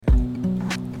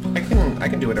I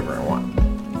can do whatever I want.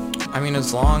 I mean,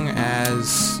 as long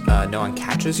as no one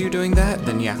catches you doing that,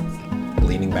 then yeah.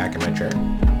 Leaning back in my chair.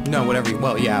 No, whatever you...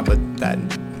 Well, yeah, but that...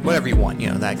 Whatever you want,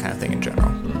 that kind of thing in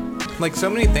general. Like, so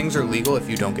many things are legal if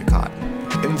you don't get caught.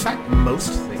 In fact,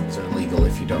 most things are legal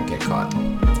if you don't get caught.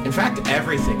 In fact,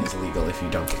 everything is legal if you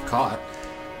don't get caught.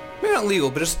 Maybe not legal,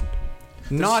 but just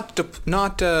not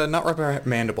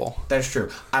reprimandable. That's true.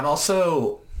 I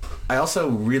also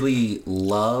really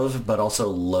love, but also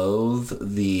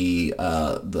loathe the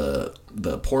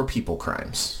poor people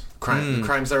crimes.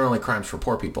 Crimes that are only crimes for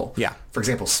poor people. Yeah. For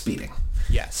example, speeding.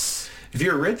 Yes. If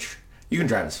you're rich, you can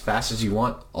drive as fast as you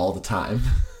want all the time,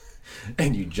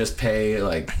 and you just pay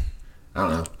like, I don't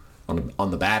know,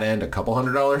 on the bad end, a couple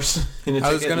 $100 in a ticket.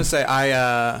 I was gonna say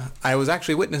I was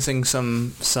actually witnessing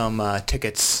some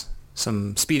tickets,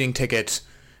 some speeding ticket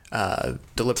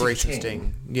deliberation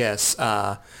sting. Yes,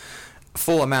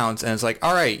 full amounts, and it's like,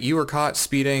 all right, you were caught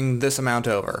speeding this amount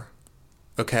over.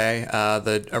 Okay,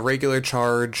 a regular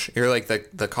charge, you're like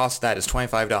the cost of that is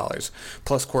 $25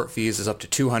 plus court fees is up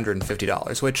to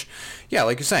 $250, which, yeah,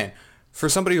 like you're saying, for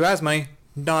somebody who has money,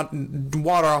 not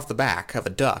water off the back of a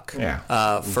duck.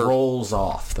 Yeah, rolls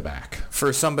off the back.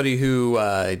 For somebody who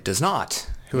does not,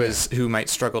 who might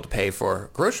struggle to pay for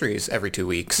groceries every 2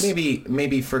 weeks.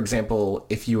 Maybe for example,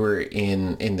 if you were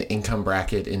in the income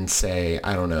bracket in, say,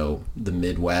 I don't know, the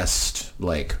Midwest,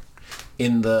 like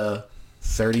in the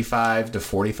 $35,000 to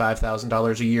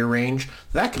 $45,000 a year range,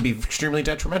 that could be extremely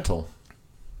detrimental.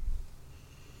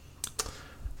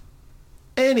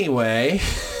 Anyway,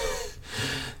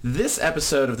 this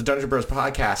episode of the Dungeon Bros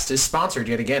podcast is sponsored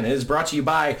yet again. It is brought to you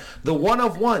by the One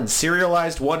of One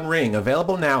Serialized One Ring,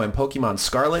 available now in Pokemon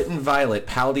Scarlet and Violet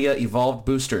Paldea Evolved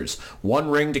Boosters.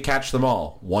 One ring to catch them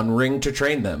all, one ring to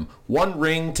train them, one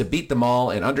ring to beat them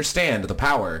all and understand the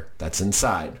power that's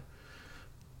inside.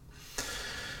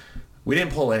 We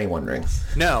didn't pull any One Rings.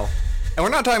 No. And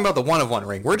we're not talking about the One of One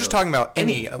ring. We're just talking about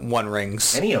any One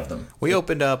Rings. Any of them. We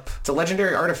opened up... It's a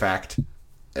legendary artifact.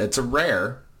 It's a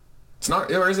rare. It's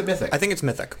not... Or is it mythic? I think it's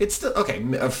mythic. It's the... Okay,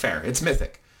 fair. It's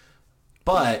mythic.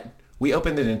 But we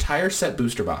opened an entire set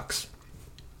booster box.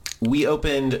 We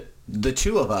opened, the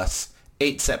two of us,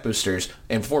 8 set boosters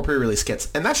and 4 pre-release kits.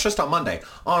 And that's just on Monday.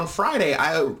 On Friday,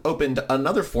 I opened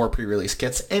another 4 pre-release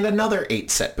kits and another 8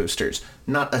 set boosters.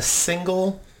 Not a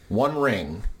single One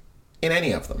Ring in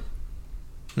any of them.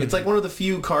 It's like one of the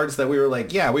few cards that we were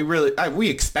like, yeah, we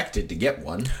expected to get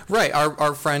one. Right.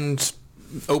 Our friend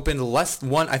opened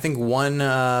one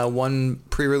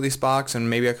pre-release box and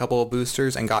maybe a couple of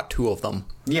boosters and got 2 of them.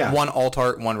 Yeah. One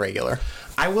alt-art, one regular.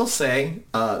 I will say,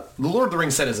 the Lord of the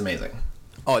Rings set is amazing.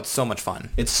 Oh, it's so much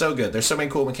fun. It's so good. There's so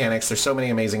many cool mechanics. There's so many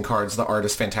amazing cards. The art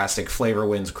is fantastic. Flavor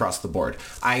wins across the board.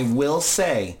 I will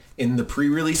say, in the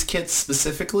pre-release kits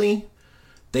specifically,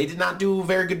 they did not do a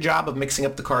very good job of mixing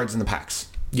up the cards in the packs.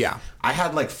 Yeah. I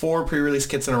had like 4 pre-release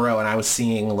kits in a row, and I was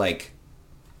seeing like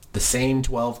the same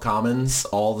 12 commons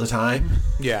all the time.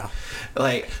 Yeah.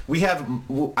 Like,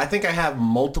 I think I have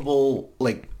multiple,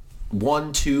 like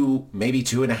 1, 2, maybe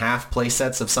 2.5 play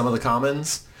sets of some of the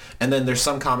commons. And then there's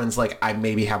some commons like I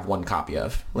maybe have 1 copy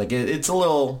of. Like, it's a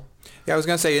little... Yeah, I was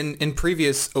going to say, in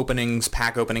previous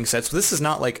pack opening sets, this is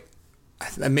not like...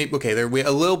 they're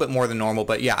a little bit more than normal,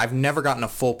 but yeah, I've never gotten a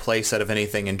full play set of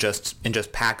anything in just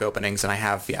pack openings, and I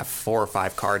have 4 or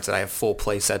 5 cards that I have full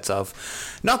play sets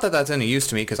of. Not that that's any use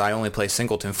to me because I only play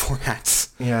singleton formats.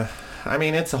 Yeah, I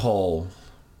mean it's a whole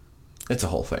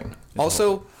thing.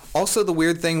 Also the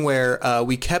weird thing where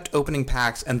we kept opening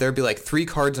packs and there'd be like 3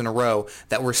 cards in a row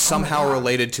that were somehow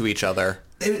related to each other.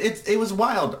 It was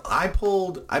wild. I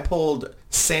pulled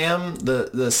Sam,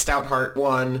 the Stoutheart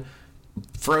one,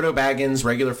 Frodo Baggins,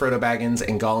 regular Frodo Baggins,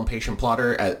 and Gollum Patient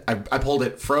Plotter. I pulled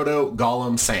it Frodo,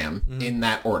 Gollum, Sam in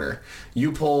that order. I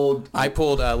pulled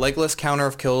Legolas Counter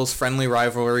of Kills, Friendly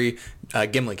Rivalry,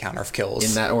 Gimli Counter of Kills.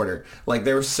 In that order. Like,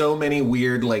 there were so many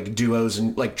weird, like, duos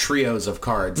and, like, trios of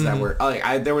cards that were...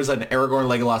 there was an Aragorn,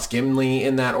 Legolas, Gimli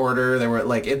in that order. There were,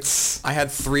 like, it's... I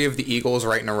had 3 of the Eagles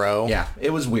right in a row. Yeah,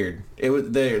 it was weird.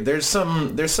 There's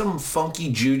some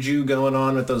funky juju going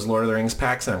on with those Lord of the Rings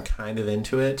packs, and I'm kind of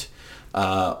into it.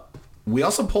 We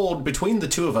also pulled, between the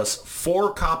two of us,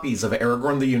 4 copies of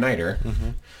Aragorn the Uniter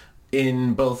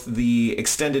in both the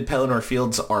extended Pelennor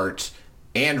Fields art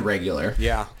and regular.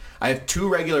 Yeah. I have 2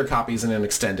 regular copies and an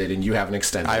extended, and you have an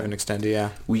extended. I have an extended,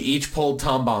 yeah. We each pulled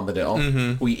Tom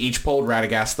Bombadil. We each pulled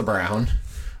Radagast the Brown.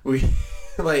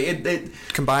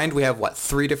 Combined, we have,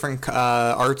 3 different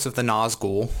arts of the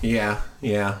Nazgul. Yeah.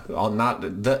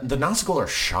 The Nazgul are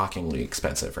shockingly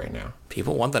expensive right now.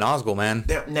 People want the Nazgul, man.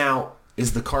 Now,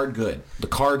 is the card good? The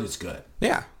card is good.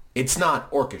 Yeah. It's not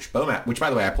Orcish Bowmaster, which, by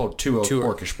the way, I pulled two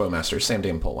Orcish Bowmasters. Sam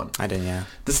didn't pull one. I didn't, yeah.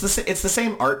 It's the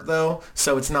same art, though,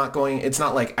 so it's not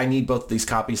like I need both of these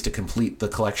copies to complete the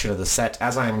collection of the set,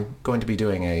 as I'm going to be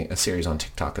doing a series on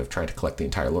TikTok of trying to collect the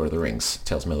entire Lord of the Rings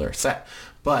Tales of Middle-earth set.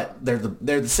 But they're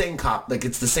the same like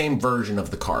it's the same version of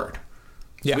the card.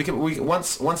 Yeah.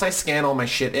 Once I scan all my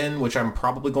shit in, which I'm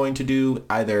probably going to do,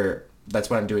 either that's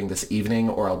what I'm doing this evening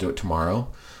or I'll do it tomorrow.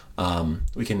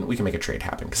 We can make a trade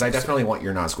happen, because I definitely want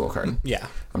your Nazgul card. Yeah.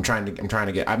 I'm trying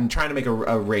to make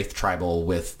a Wraith tribal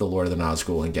with the Lord of the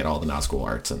Nazgul and get all the Nazgul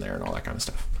arts in there and all that kind of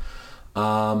stuff.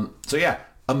 So yeah,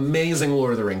 amazing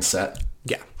Lord of the Rings set.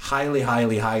 Yeah. Highly,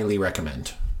 highly, highly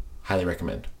recommend. Highly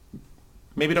recommend.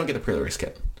 Maybe don't get the pre-release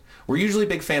kit. We're usually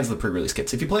big fans of the pre-release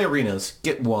kits. If you play arenas,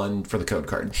 get one for the code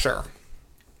card. Sure.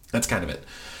 That's kind of it.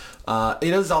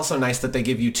 It is also nice that they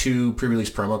give you 2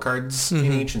 pre-release promo cards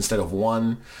in each instead of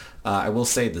 1. I will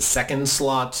say the second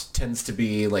slot tends to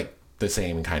be like the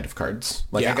same kind of cards.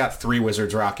 Like I got 3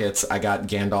 Wizards Rockets. I got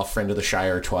Gandalf, Friend of the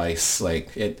Shire twice.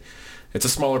 Like it's a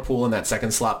smaller pool in that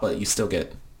second slot, but you still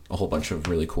get a whole bunch of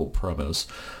really cool promos.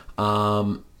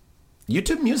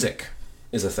 YouTube Music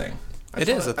is a thing. It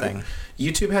is a thing.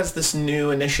 YouTube has this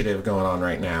new initiative going on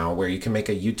right now where you can make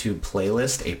a YouTube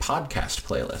playlist, a podcast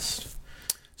playlist.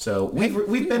 So we've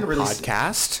been releasing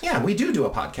podcast. Yeah, we do a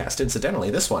podcast. Incidentally,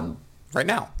 this one right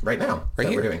now that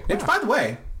here. We're doing. Yeah. Which, by the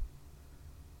way,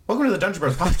 welcome to the Dungeon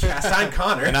Bros podcast. I'm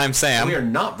Connor, and I'm Sam. We are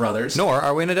not brothers, nor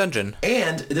are we in a dungeon.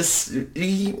 And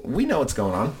we know what's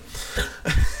going on.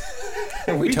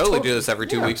 we totally do this every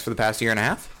 2 weeks for the past year and a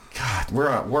half. God,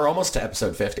 we're almost to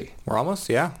episode 50. We're almost,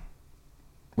 yeah.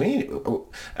 We need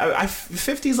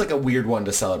 50 is like a weird one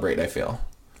to celebrate. I feel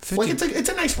 50. Like it's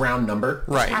a nice round number.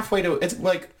 Right. It's halfway to it's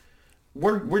like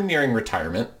we're nearing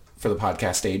retirement for the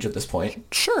podcast stage at this point.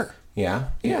 Sure. Yeah.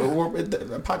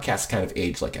 The podcasts kind of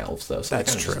age like elves, though, so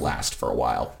that's they kind of true. Just last for a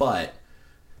while. But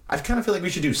I kind of feel like we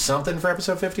should do something for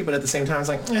episode 50, but at the same time, it's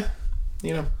like,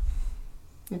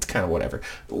 it's kind of whatever.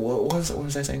 What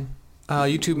was I saying?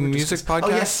 YouTube music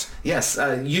podcast? Oh, yes.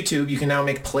 YouTube, you can now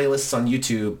make playlists on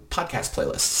YouTube, podcast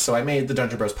playlists. So I made the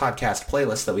Dungeon Bros podcast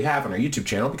playlist that we have on our YouTube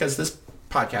channel, because this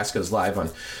podcast goes live on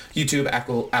YouTube,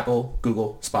 Apple,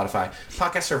 Google, Spotify,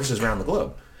 podcast services around the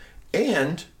globe.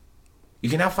 And you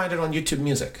can now find it on YouTube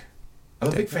Music. I'm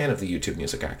a big fan of the YouTube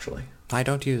Music, actually. I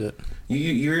don't use it.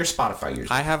 You're a Spotify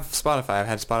user. I have Spotify. I've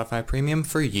had Spotify Premium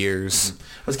for years. Mm-hmm.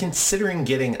 I was considering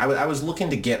getting... I was looking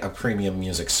to get a premium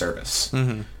music service.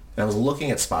 Mm-hmm. And I was looking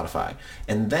at Spotify.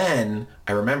 And then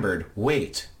I remembered,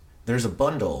 wait, there's a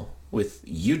bundle with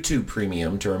YouTube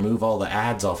Premium to remove all the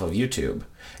ads off of YouTube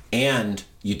and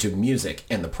YouTube Music,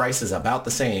 and the price is about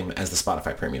the same as the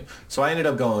Spotify Premium. So I ended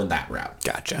up going that route.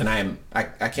 Gotcha. And I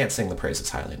can't sing the praises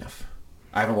highly enough.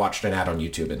 I haven't watched an ad on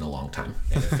YouTube in a long time,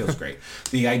 and it feels great.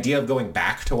 The idea of going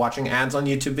back to watching ads on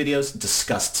YouTube videos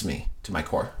disgusts me to my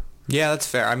core. Yeah, that's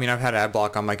fair. I mean, I've had ad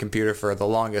block on my computer for the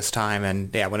longest time,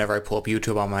 and yeah, whenever I pull up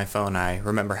YouTube on my phone, I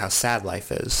remember how sad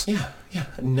life is. Yeah.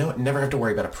 No, never have to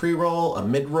worry about a pre-roll, a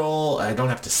mid-roll. I don't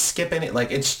have to skip any.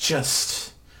 Like, it's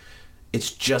just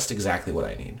exactly what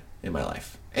I need in my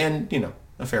life, and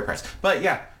a fair price. But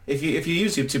yeah, if you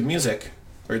use YouTube Music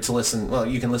or to listen, well,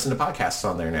 you can listen to podcasts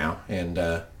on there now, and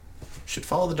should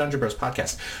follow the Dungeon Bros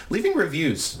podcast. Leaving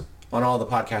reviews on all the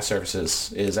podcast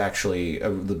services is actually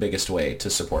the biggest way to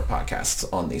support podcasts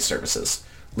on these services.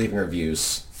 Leaving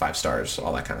reviews, 5 stars,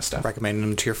 all that kind of stuff. Recommending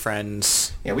them to your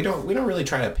friends. Yeah, we don't really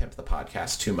try to pimp the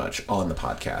podcast too much on the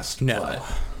podcast. No. But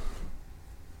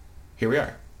here we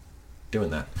are, doing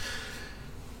that.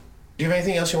 Do you have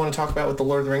anything else you want to talk about with the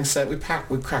Lord of the Rings set? We've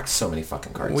cracked so many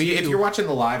fucking cards. If you're watching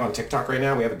the live on TikTok right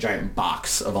now, we have a giant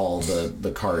box of all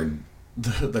the card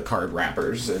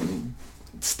wrappers and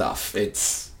stuff.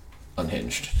 It's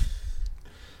unhinged.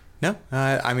 No,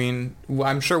 I mean,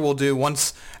 I'm sure we'll do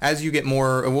once as you get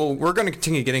more. We're going to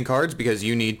continue getting cards because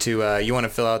you need to. You want to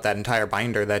fill out that entire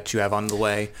binder that you have on the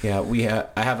way. Yeah,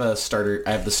 I have the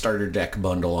starter deck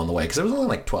bundle on the way because it was only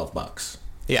like $12.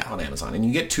 Yeah, on Amazon, and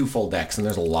you get 2 full decks, and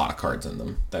there's a lot of cards in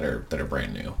them that are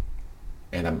brand new,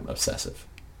 and I'm obsessive.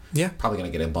 Yeah, probably gonna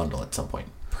get a bundle at some point.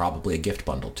 Probably a gift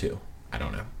bundle too. I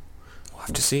don't know.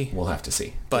 We'll have to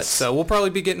see. But so we'll probably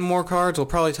be getting more cards. We'll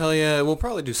probably tell you. We'll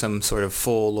probably do some sort of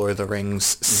full Lord of the Rings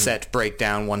set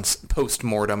breakdown once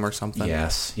post-mortem or something.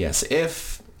 Yes.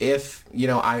 If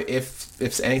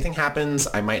anything happens,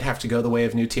 I might have to go the way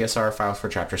of new TSR files for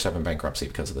Chapter 7 Bankruptcy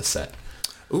because of this set.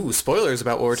 Ooh, spoilers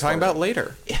about what we're talking about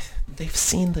later. They've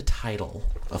seen the title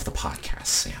of the podcast,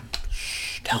 Sam.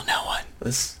 Shh, tell no one.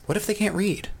 What if they can't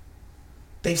read?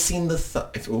 They've seen the...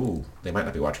 Ooh, they might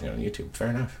not be watching it on YouTube.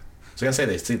 Fair enough. I was going to say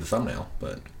they see the thumbnail,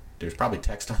 but... There's probably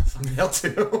text on the thumbnail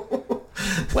too.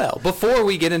 Well, before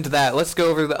we get into that, let's go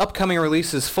over the upcoming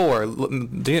releases for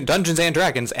Dungeons and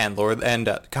Dragons and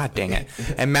God dang it,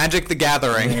 and Magic the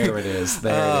Gathering. There it is.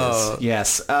 There it is.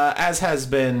 Yes, as has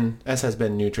been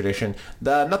new tradition.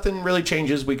 Nothing really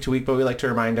changes week to week, but we like to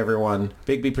remind everyone: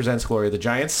 Big B presents Glory of the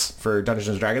Giants for Dungeons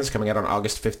and Dragons, coming out on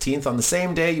August 15th. On the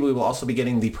same day, we will also be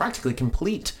getting the practically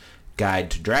complete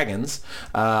Guide to Dragons.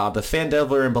 The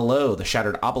Fandelver and Below, the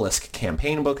Shattered Obelisk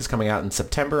campaign book is coming out in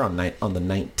September on the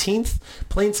 19th.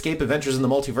 Planescape Adventures in the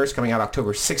Multiverse coming out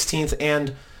October 16th.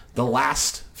 And the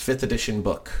last 5th edition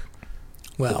book,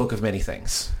 the Book of Many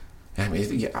Things. I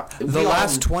mean, yeah, the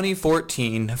last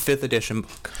 2014 5th edition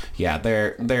book. Yeah,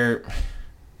 they're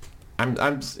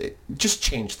I'm just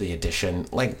change the edition.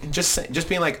 Like just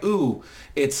being like, ooh,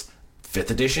 it's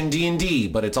 5th edition D&D,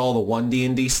 but it's all the one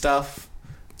D&D stuff.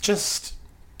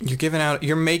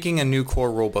 You're making a new core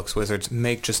rulebooks, Wizards.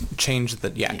 Change the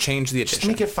edition. Just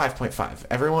make it 5.5.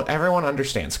 Everyone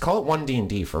understands. Call it one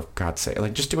D&D for God's sake.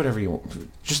 Like, just do whatever you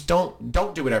want. Just don't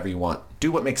do whatever you want.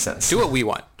 Do what makes sense. Do what we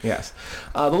want. Yes.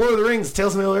 The Lord of the Rings,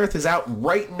 Tales of Middle-earth is out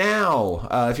right now.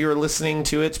 If you were listening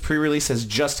to it, pre-release has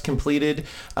just completed.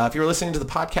 If you were listening to the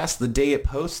podcast the day it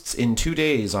posts, in 2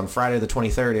 days, on Friday the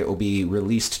 23rd, it will be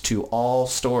released to all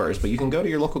stores. But you can go to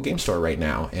your local game store right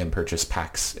now and purchase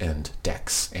packs and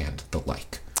decks and the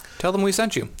like. Tell them we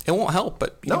sent you. It won't help,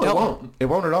 but it won't. It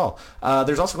won't at all.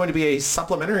 There's also going to be a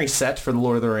supplementary set for The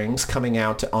Lord of the Rings coming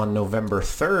out on November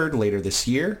 3rd later this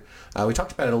year. We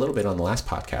talked about it a little bit on the last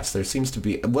podcast. There seems to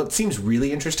be, what seems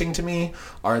really interesting to me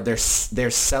are they're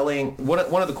selling, one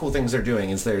of the cool things they're doing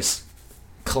is there's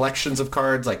collections of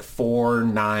cards, like 4,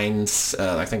 9s.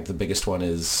 I think the biggest one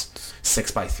is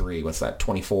 6x3. What's that?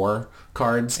 24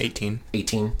 cards? 18,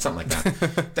 something like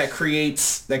that. that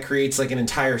creates like an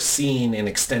entire scene in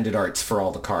extended arts for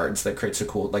all the cards. That creates a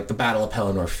cool, like the Battle of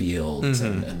Pelennor Fields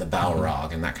and the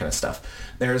Balrog and that kind of stuff.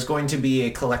 There's going to be a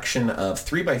collection of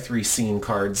 3x3 scene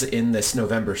cards in this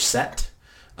November set.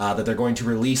 That they're going to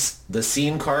release the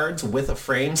scene cards with a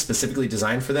frame specifically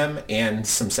designed for them and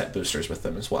some set boosters with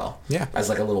them as well. Yeah. As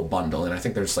like a little bundle. And I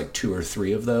think there's like 2 or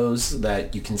 3 of those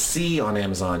that you can see on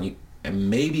Amazon and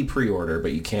maybe pre-order,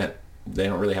 but you can't, they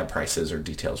don't really have prices or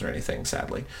details or anything,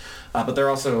 sadly. But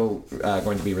they're also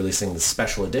going to be releasing the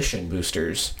special edition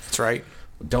boosters. That's right.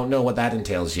 Don't know what that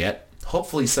entails yet.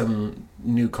 Hopefully some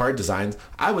new card designs.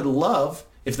 I would love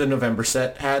if the November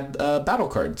set had battle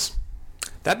cards.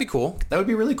 That'd be cool. That would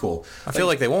be really cool. I feel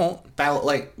like they won't. Battle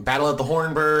at the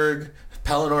Hornburg,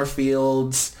 Pelennor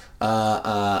Fields,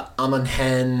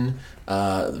 Amunhen,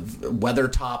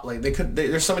 Weathertop. Like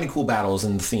there's so many cool battles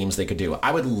and themes they could do.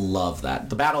 I would love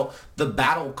that. The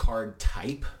battle card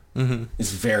type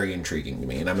is very intriguing to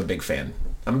me, and I'm a big fan.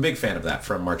 I'm a big fan of that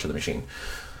from March of the Machine.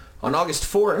 On August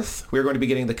 4th, we're going to be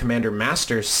getting the Commander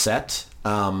Masters set.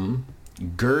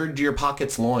 Gird your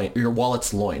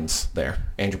wallet's loins there,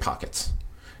 and your pockets,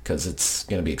 because it's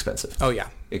going to be expensive. Oh, yeah.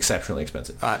 Exceptionally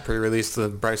expensive. Pre-release, the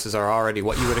prices are already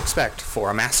what you would expect for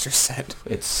a master set.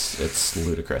 It's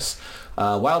ludicrous.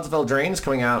 Wilds of Eldraine is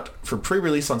coming out for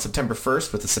pre-release on September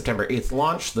 1st with the September 8th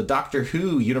launch. The Doctor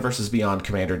Who Universes Beyond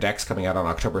Commander decks coming out on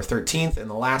October 13th. And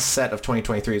the last set of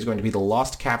 2023 is going to be the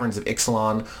Lost Caverns of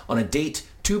Ixalan on a date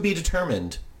to be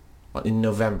determined in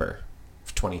November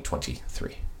of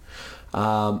 2023.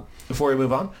 Before we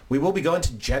move on, we will be going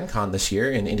to Gen Con this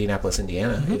year in Indianapolis,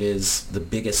 Indiana. It is the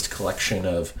biggest collection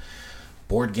of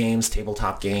board games,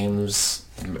 tabletop games,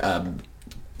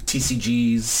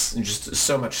 TCGs, and just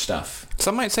so much stuff.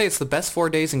 Some might say it's the best 4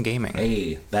 days in gaming.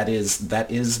 Hey, that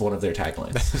is one of their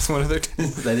taglines. That's one of their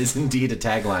that is indeed a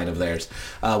tagline of theirs.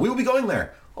 We will be going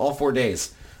there all 4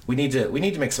 days. We need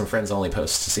to make some friends only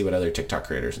posts to see what other TikTok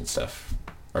creators and stuff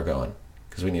are going.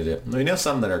 Because we know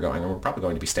some that are going, and we're probably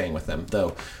going to be staying with them,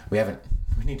 though we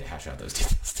need to hash out those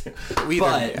details too.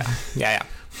 Yeah.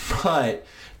 But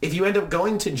if you end up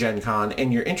going to Gen Con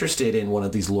and you're interested in one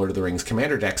of these Lord of the Rings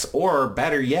Commander decks, or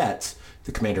better yet,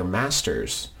 the Commander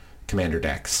Masters Commander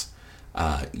decks,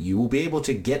 you will be able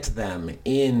to get them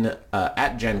in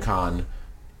at Gen Con.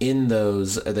 In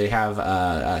those, they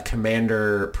have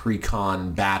Commander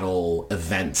Pre-Con battle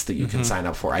events that you can sign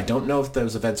up for. I don't know if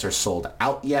those events are sold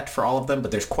out yet for all of them,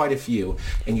 but there's quite a few.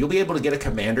 And you'll be able to get a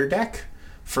Commander deck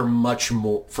for much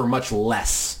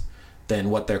less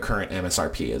than what their current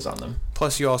MSRP is on them.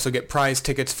 Plus, you also get prize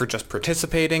tickets for just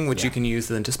participating, which you can use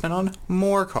then to spend on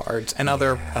more cards and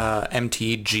other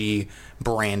MTG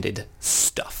branded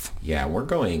stuff. Yeah, we're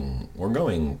going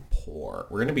poor.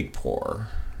 We're going to be poor.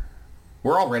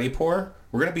 We're already poor.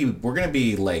 We're gonna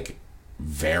be like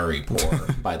very poor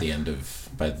by the end of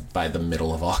by the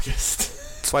middle of August.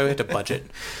 That's why we had to budget.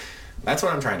 That's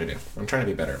what I'm trying to do. I'm trying to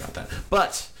be better about that.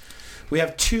 But we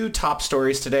have two top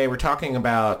stories today. We're talking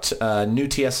about new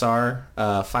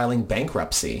TSR filing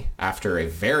bankruptcy after a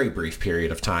very brief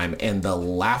period of time and the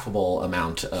laughable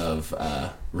amount of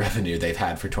revenue they've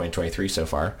had for 2023 so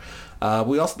far.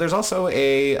 There's also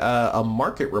a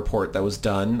market report that was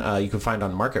done you can find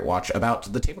on Market Watch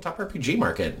about the tabletop RPG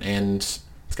market, and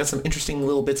it's got some interesting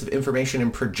little bits of information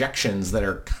and projections that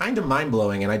are kind of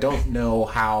mind-blowing, and I don't know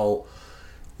how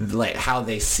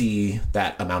they see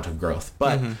that amount of growth.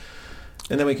 But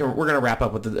and then we're going to wrap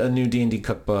up with a new D&D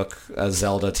cookbook, a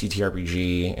Zelda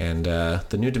TTRPG, and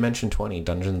the new Dimension 20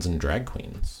 Dungeons and Drag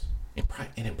Queens in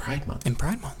Pride Month. And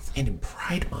in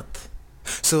Pride Month.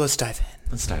 So let's dive in.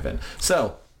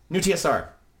 So, new TSR.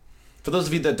 For those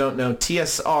of you that don't know,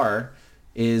 TSR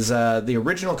is the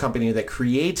original company that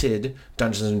created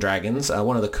Dungeons and Dragons.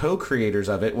 One of the co-creators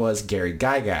of it was Gary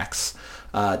Gygax.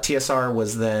 TSR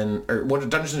was then, or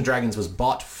Dungeons and Dragons was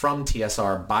bought from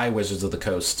TSR by Wizards of the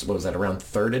Coast. What was that, around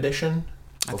 3rd edition?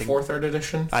 Before 3rd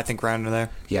edition? I think around there.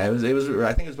 Yeah, it was.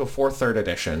 I think it was before 3rd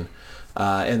edition.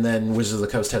 And then Wizards of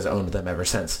the Coast has owned them ever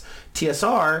since.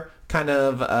 TSR kind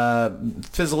of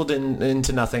fizzled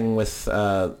into nothing with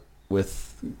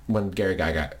when Gary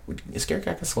Gygax... Is Gary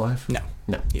Gygax alive?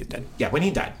 No, he's dead. Yeah, when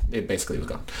he died, it basically was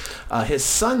gone. His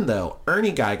son, though,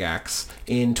 Ernie Gygax,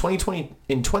 in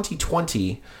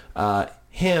 2020,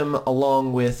 him,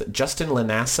 along with Justin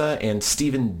Lanassa and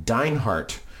Stephen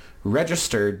Deinhardt,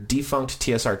 registered defunct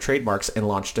TSR trademarks and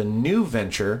launched a new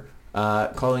venture,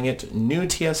 calling it New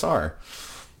TSR.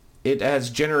 It has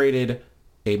generated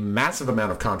a massive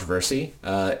amount of controversy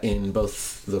in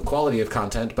both the quality of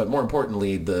content, but more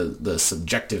importantly, the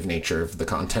subjective nature of the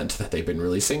content that they've been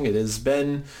releasing. It has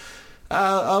been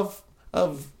of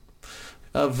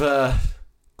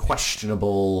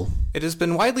questionable. It has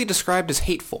been widely described as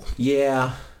hateful.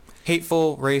 Yeah.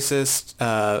 Hateful, racist,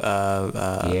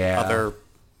 yeah. other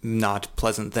not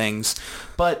pleasant things.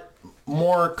 But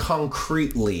more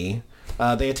concretely,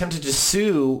 they attempted to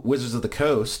sue Wizards of the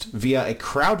Coast via a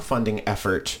crowdfunding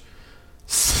effort,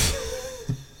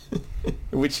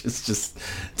 which is just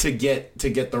to get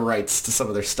the rights to some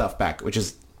of their stuff back, which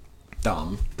is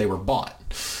dumb. They were bought.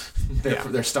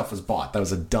 Their stuff was bought. That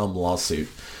was a dumb lawsuit.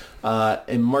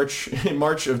 In March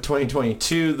of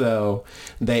 2022, though,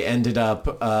 they ended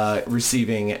up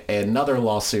receiving another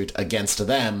lawsuit against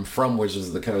them from Wizards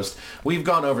of the Coast. We've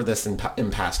gone over this in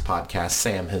past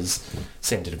podcasts.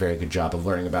 Sam did a very good job of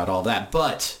learning about all that.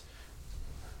 But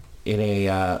in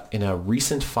a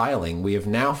recent filing, we have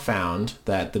now found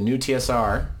that the new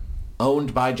TSR,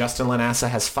 owned by Justin Lanassa,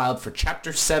 has filed for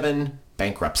Chapter 7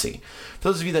 bankruptcy. For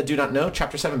those of you that do not know,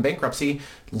 Chapter 7 bankruptcy,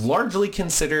 largely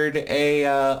considered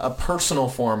a personal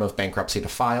form of bankruptcy to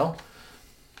file.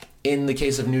 In the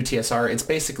case of new TSR, it's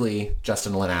basically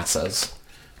Justin Lanassa's,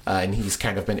 and he's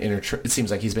kind of been it seems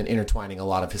like he's been intertwining a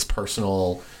lot of his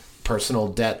personal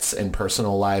debts and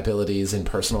personal liabilities and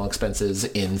personal expenses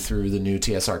in through the new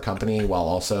TSR company, while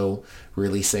also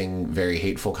releasing very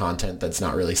hateful content that's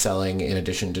not really selling, in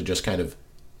addition to just kind of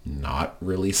not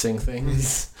releasing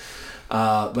things.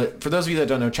 But for those of you that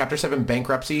don't know, Chapter 7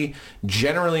 bankruptcy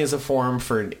generally is a form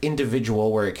for an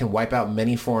individual where it can wipe out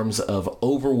many forms of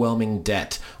overwhelming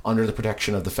debt under the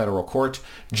protection of the federal court.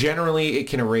 Generally, it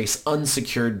can erase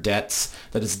unsecured debts,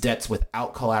 that is, debts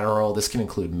without collateral. This can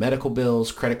include medical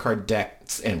bills, credit card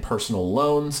debts, and personal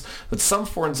loans. But some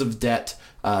forms of debt,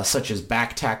 such as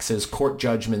back taxes, court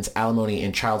judgments, alimony,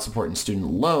 and child support and student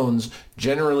loans,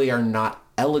 generally are not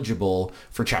eligible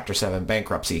for Chapter 7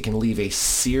 bankruptcy. It can leave a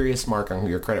serious mark on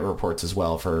your credit reports as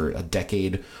well for a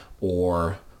decade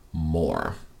or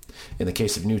more. In the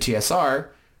case of new TSR,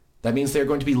 that means they're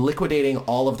going to be liquidating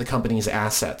all of the company's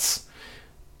assets.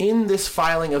 In this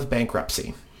filing of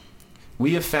bankruptcy,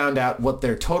 we have found out what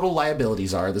their total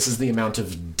liabilities are. This is the amount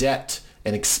of debt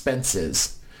and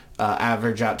expenses,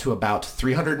 average out to about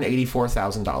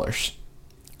 $384,000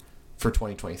 for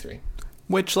 2023.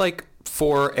 Which,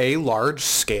 for a large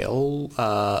scale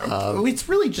it's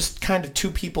really just kind of two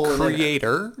people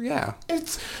creator, yeah,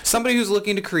 it's somebody who's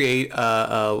looking to create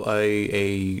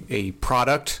a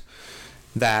product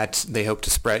that they hope to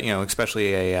spread,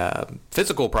 especially a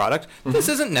physical product. Mm-hmm. This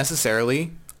isn't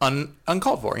necessarily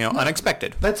uncalled for,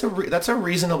 unexpected. That's a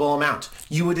reasonable amount.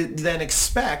 You would then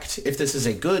expect, if this is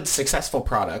a good, successful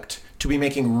product, to be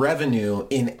making revenue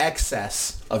in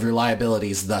excess of your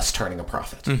liabilities, thus turning a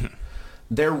profit. Mm-hmm.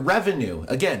 Their revenue,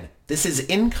 again, this is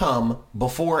income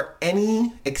before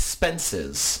any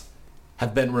expenses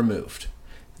have been removed.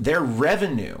 Their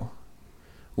revenue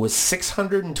was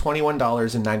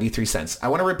 $621.93. I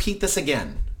want to repeat this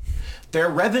again. Their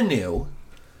revenue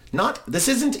This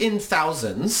isn't in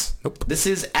thousands. Nope. This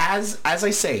is, as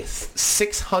I say,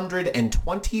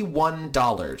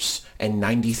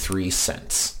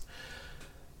 $621.93.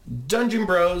 Dungeon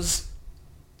Bros,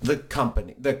 the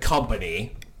company, The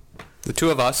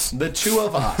two of us.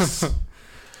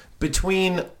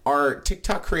 Between our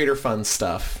TikTok Creator Fund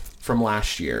stuff from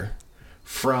last year,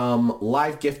 from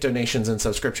live gift donations and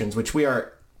subscriptions, which we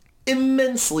are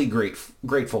immensely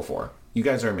grateful for. You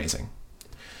guys are amazing.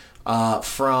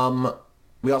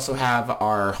 We also have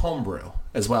our homebrew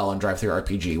as well on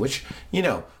DriveThruRPG, which,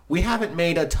 we haven't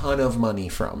made a ton of money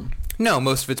from. No,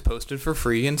 most of it's posted for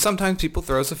free, and sometimes people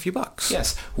throw us a few bucks.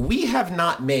 Yes. We have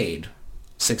not made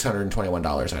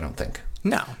 $621, I don't think.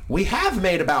 No. We have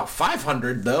made about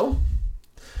 $500, though.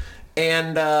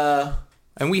 And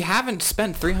we haven't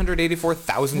spent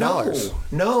 $384,000.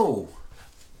 No.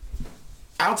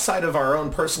 Outside of our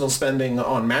own personal spending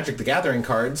on Magic the Gathering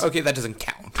cards. Okay, that doesn't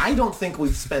count. I don't think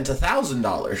we've spent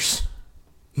 $1,000.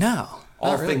 No.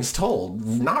 All things told.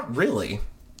 Not really.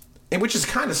 And which is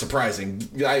kind of surprising.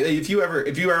 If you're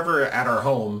ever at our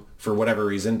home for whatever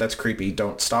reason, that's creepy.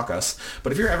 Don't stalk us.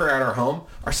 But if you're ever at our home,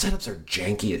 our setups are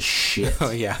janky as shit.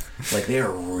 Oh yeah, like they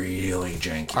are really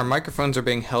janky. Our microphones are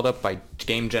being held up by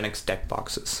GameGenix deck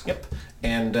boxes. Yep.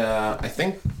 And I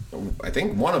think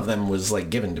one of them was like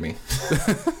given to me.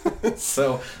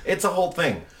 So it's a whole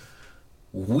thing.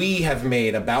 We have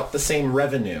made about the same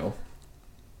revenue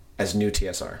as new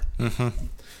TSR. Mm-hmm.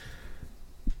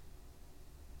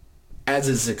 As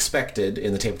is expected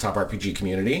in the tabletop RPG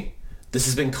community, this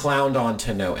has been clowned on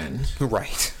to no end.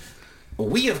 Right.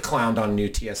 We have clowned on new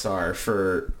TSR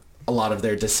for a lot of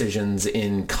their decisions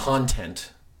in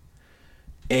content.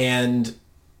 And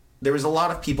there was a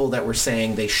lot of people that were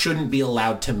saying they shouldn't be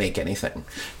allowed to make anything.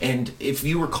 And if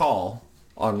you recall,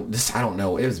 on this, I don't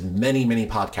know, it was many, many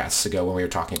podcasts ago when we were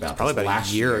talking about this. Probably about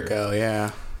last a year ago,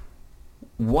 yeah.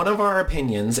 One of our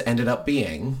opinions ended up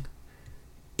being,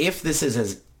 if this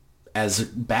is as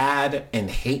bad and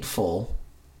hateful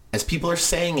as people are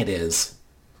saying it is,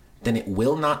 then it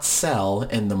will not sell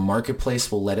and the marketplace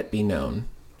will let it be known.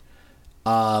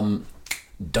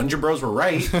 Dungeon Bros were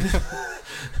right.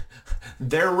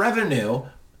 Their revenue,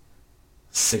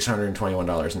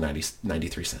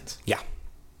 $621.93. Yeah.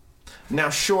 Now,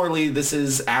 surely this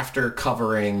is after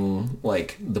covering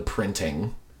like the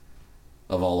printing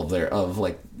of all of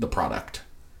the product.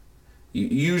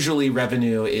 Usually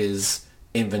revenue is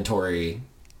inventory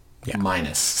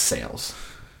minus sales.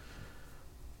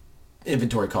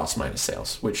 Inventory costs minus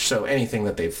sales, so anything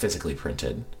that they've physically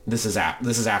printed, this is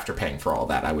after paying for all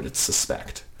that, I would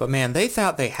suspect. But man, they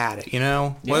thought they had it,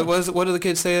 Yeah. What do the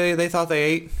kids say they thought they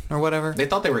ate or whatever? They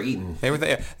thought they were eaten.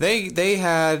 They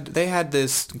had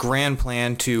this grand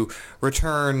plan to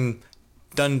return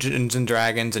Dungeons and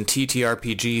Dragons and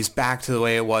TTRPGs back to the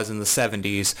way it was in the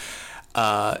 70s.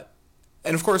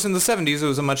 And of course, in the 70s, it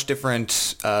was a much different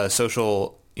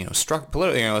social,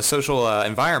 social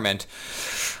environment.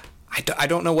 I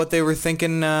don't know what they were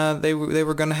thinking they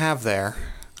were going to have there.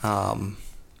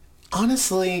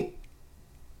 Honestly,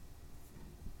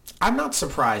 I'm not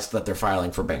surprised that they're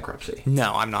filing for bankruptcy.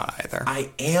 No, I'm not either.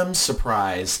 I am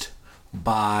surprised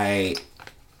by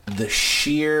the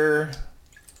sheer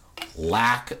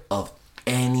lack of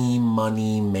any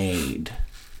money made.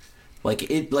 Like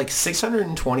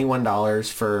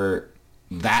 $621 for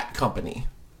that company.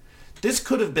 This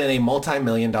could have been a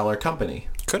multi-million-dollar company.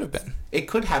 Could have been. It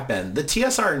could have been. The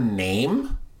TSR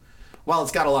name, while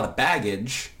it's got a lot of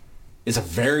baggage, is a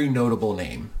very notable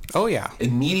name. Oh, yeah.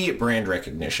 Immediate brand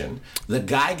recognition. The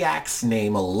Gygax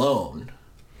name alone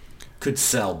could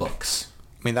sell books.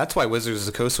 I mean, that's why Wizards of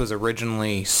the Coast was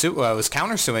originally was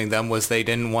countersuing them. Was they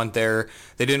didn't want that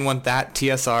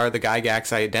TSR, the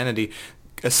Gygax identity,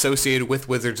 associated with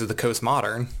Wizards of the Coast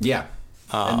Modern. Yeah.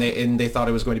 And they thought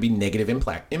it was going to be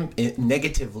negatively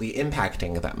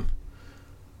impacting them.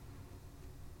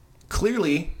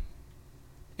 Clearly,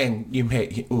 and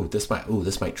this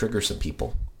might trigger some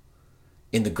people.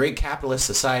 In the great capitalist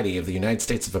society of the United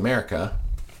States of America,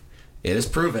 it is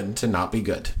proven to not be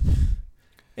good.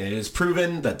 And it is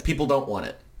proven that the people don't want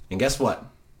it. And guess what?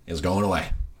 It's going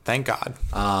away. Thank God.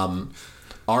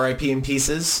 RIP in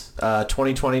pieces,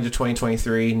 2020 to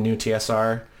 2023, new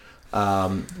TSR.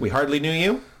 We hardly knew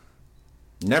you.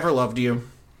 Never loved you.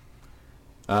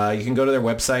 You can go to their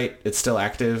website. It's still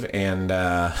active, and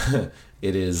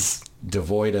it is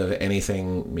devoid of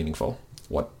anything meaningful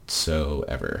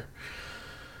whatsoever.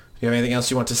 Do you have anything else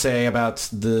you want to say about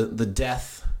the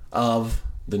death of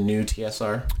the new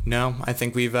TSR? No, I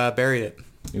think we've buried it.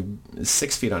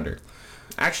 6 feet under.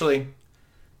 Actually,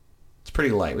 it's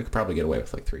pretty light. We could probably get away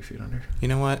with like 3 feet under. You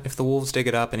know what? If the wolves dig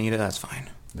it up and eat it, that's fine.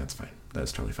 That's fine.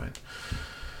 That's totally fine.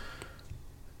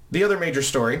 The other major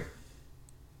story,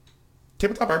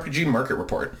 Tabletop RPG Market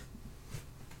Report.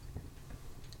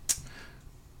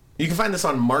 You can find this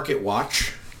on Market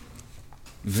Watch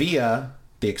via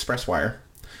the Express Wire.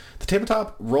 The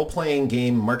Tabletop Role-Playing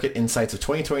Game Market Insights of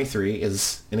 2023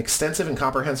 is an extensive and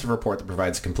comprehensive report that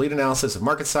provides a complete analysis of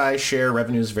market size, share,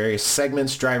 revenues, various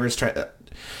segments, drivers.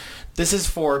 This is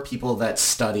for people that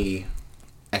study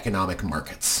economic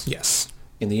markets. Yes.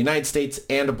 In the United States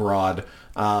and abroad.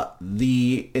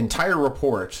 The entire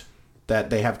report that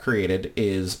they have created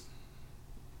is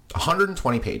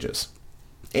 120 pages.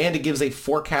 And it gives a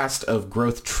forecast of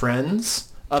growth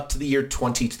trends up to the year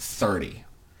 2030.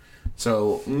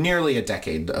 So nearly a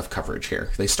decade of coverage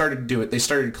here. They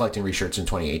started collecting research in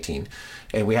 2018,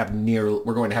 and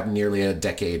we're going to have nearly a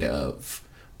decade of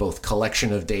both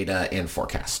collection of data and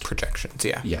forecast. Projections,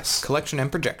 yeah. Yes. Collection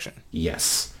and projection.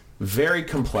 Yes. Very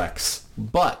complex,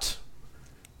 but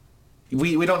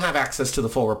we don't have access to the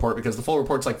full report because the full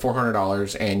report's like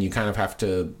 $400, and you kind of have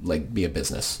to like be a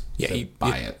business to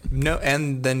buy it. No,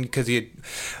 and then because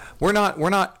we're not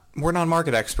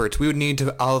market experts. We would need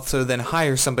to also then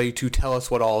hire somebody to tell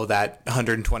us what all of that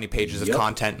 120 pages of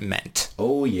content meant.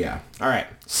 Oh yeah. All right.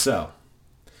 So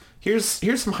here's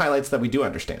some highlights that we do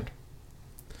understand.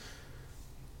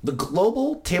 The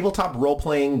global tabletop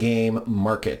role-playing game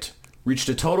market reached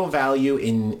a total value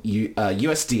in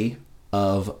USD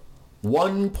of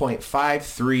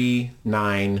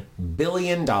 $1.539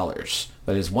 billion. That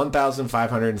is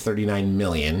 $1,539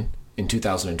 million in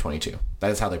 2022.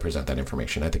 That is how they present that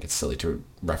information. I think it's silly to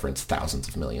reference thousands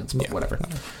of millions, but whatever.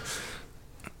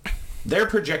 Their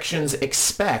projections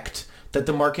expect that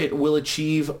the market will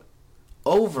achieve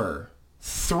over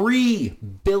 $3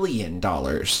 billion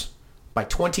by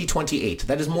 2028.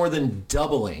 That is more than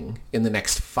doubling in the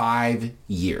next 5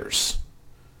 years.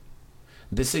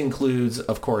 This includes,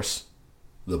 of course,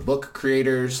 the book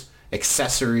creators,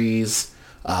 accessories,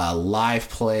 live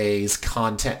plays,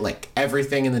 content, like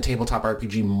everything in the tabletop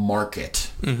RPG market.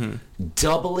 Mm-hmm.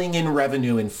 Doubling in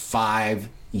revenue in 5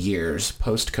 years,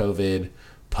 post-COVID,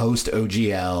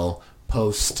 post-OGL,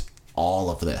 post all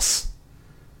of this.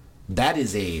 That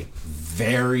is a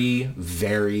very,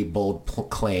 very bold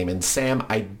claim. And Sam,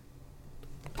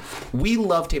 we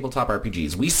love tabletop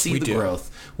RPGs. We see the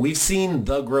growth. We've seen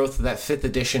the growth that 5th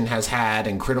edition has had,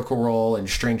 and Critical Role and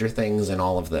Stranger Things and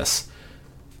all of this.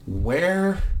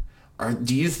 Do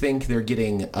you think they're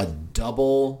getting a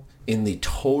double in the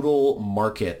total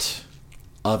market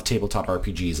of tabletop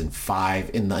RPGs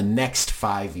in the next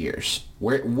 5 years?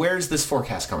 Where's this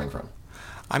forecast coming from?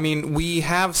 I mean, we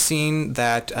have seen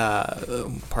that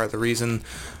part of the reason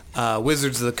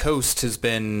Wizards of the Coast has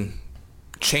been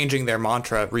changing their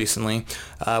mantra recently.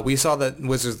 We saw that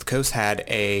Wizards of the Coast had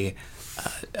they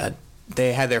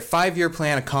had their 5-year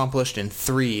plan accomplished in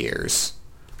 3 years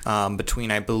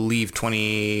between, I believe,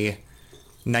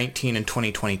 2019 and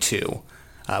 2022.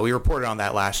 We reported on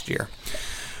that last year.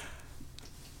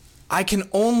 I can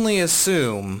only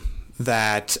assume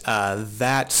that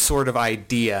that sort of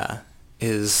idea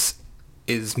is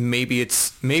maybe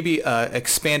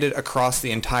expanded across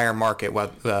the entire market.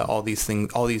 All these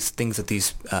things that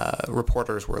these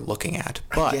reporters were looking at.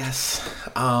 But yes,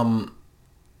 I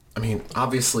mean,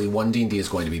 obviously, 1D&D is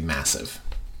going to be massive.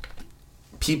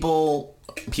 People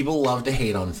love to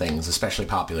hate on things, especially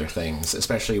popular things,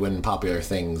 especially when popular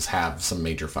things have some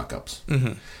major fuck-ups.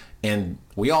 Mm-hmm. And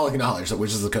we all acknowledge that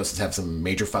Wizards of the Coast has had some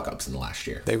major fuck-ups in the last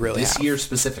year. They really have. This year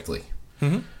specifically.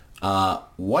 Mm-hmm.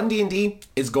 1D&D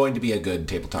is going to be a good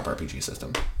tabletop RPG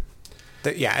system.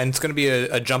 And it's going to be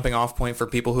a jumping off point for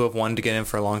people who have wanted to get in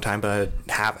for a long time but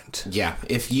haven't. Yeah,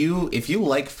 if you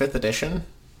like 5th edition,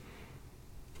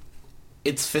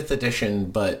 it's 5th edition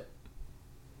but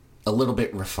a little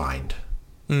bit refined.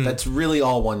 That's really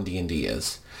all 1D&D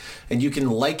is. And you can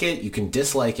like it, you can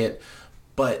dislike it,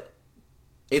 but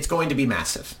it's going to be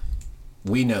massive.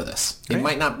 We know this. Right. It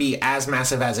might not be as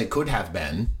massive as it could have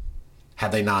been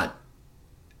had they not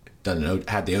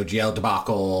had the OGL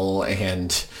debacle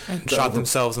and shot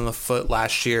themselves in the foot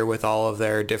last year with all of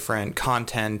their different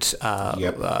content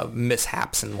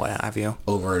mishaps and what have you.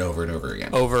 Over and over and over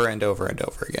again. Over and over and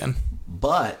over again.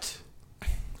 But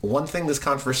one thing this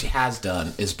controversy has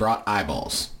done is brought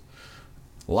eyeballs.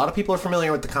 A lot of people are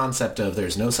familiar with the concept of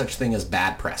there's no such thing as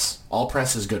bad press. All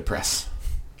press is good press.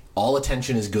 All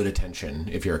attention is good attention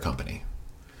if you're a company.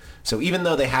 So even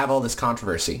though they have all this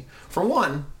controversy, for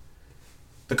one,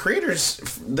 the creators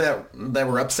that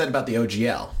were upset about the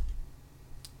OGL,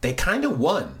 they kind of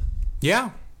won.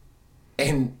 Yeah.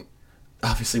 And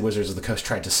obviously Wizards of the Coast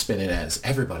tried to spin it as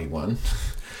everybody won.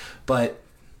 But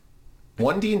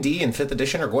 1 D&D and 5th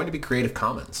edition are going to be Creative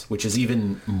Commons, which is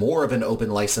even more of an open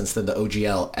license than the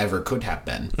OGL ever could have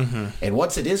been. Mm-hmm. And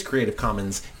once it is Creative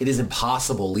Commons, it is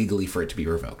impossible legally for it to be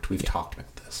revoked. We've talked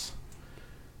about this.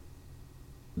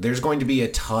 There's going to be a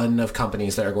ton of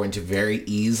companies that are going to very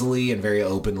easily and very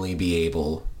openly be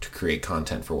able to create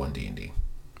content for 1 D&D.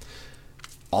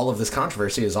 All of this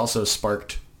controversy has also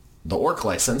sparked the Orc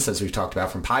license, as we've talked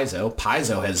about from Paizo.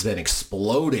 Paizo has been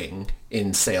exploding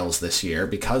in sales this year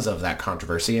because of that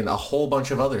controversy, and a whole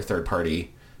bunch of other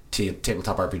third-party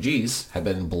tabletop RPGs have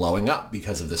been blowing up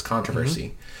because of this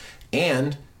controversy. Mm-hmm.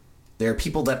 And there are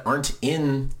people that aren't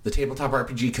in the tabletop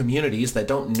RPG communities, that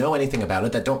don't know anything about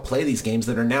it, that don't play these games,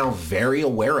 that are now very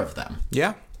aware of them.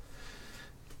 Yeah.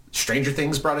 Stranger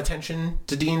Things brought attention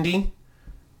to D&D.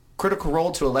 Critical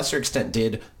Role to a lesser extent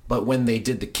did, but when they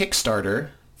did the Kickstarter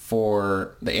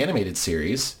for the animated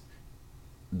series,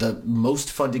 the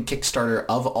most funded Kickstarter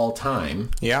of all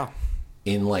time. Yeah.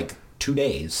 In like 2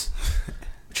 days,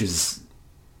 which is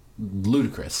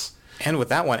ludicrous. And with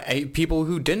that one, people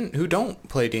who don't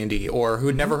play D&D or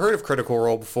who'd never heard of Critical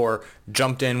Role before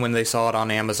jumped in when they saw it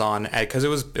on Amazon because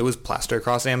it was plastered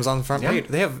across Amazon's front page.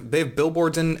 They have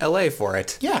billboards in LA for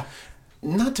it. Yeah.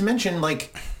 Not to mention,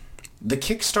 like, the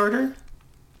Kickstarter,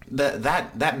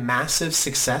 that massive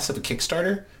success of a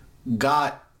Kickstarter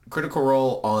got Critical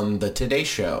Role on the Today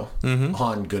Show,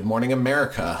 on Good Morning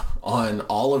America, on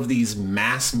all of these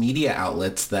mass media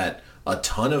outlets that a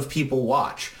ton of people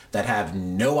watch that have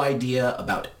no idea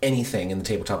about anything in the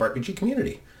tabletop RPG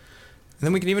community. And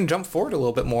then we can even jump forward a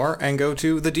little bit more and go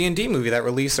to the D&D movie that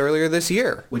released earlier this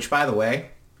year. Which, by the way,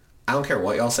 I don't care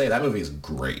what y'all say, that movie is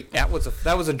great. That was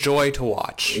a joy to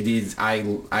watch. It is.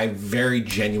 I very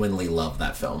genuinely love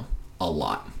that film a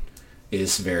lot. It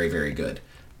is very, very good.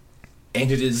 And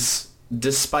it is,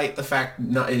 despite the fact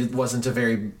it wasn't a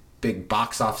very big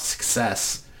box office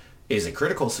success, it is a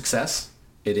critical success.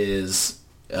 It is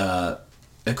a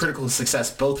critical success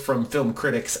both from film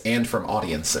critics and from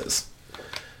audiences.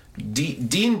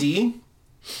 D&D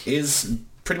is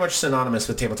pretty much synonymous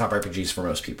with tabletop RPGs for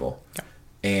most people. Yeah.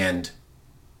 And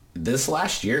this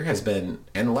last year has been,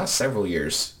 and the last several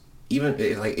years,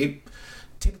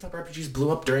 tabletop RPGs blew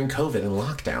up during COVID and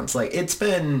lockdowns. Like, it's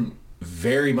been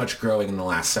very much growing in the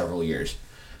last several years.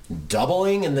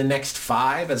 Doubling in the next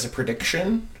 5 as a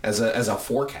prediction, as a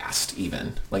forecast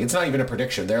even. Like, it's not even a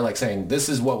prediction. They're like saying, this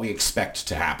is what we expect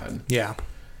to happen. Yeah.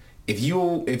 If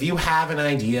you have an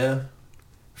idea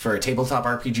for a tabletop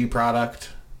RPG product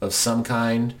of some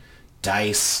kind,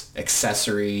 dice,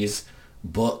 accessories,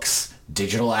 books,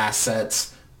 digital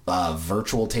assets,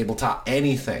 virtual tabletop,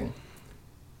 anything,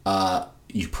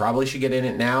 you probably should get in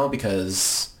it now,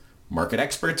 because market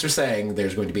experts are saying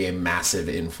there's going to be a massive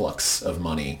influx of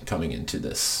money coming into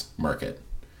this market.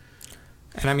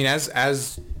 And I mean, as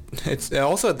it's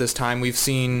also at this time, we've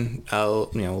seen a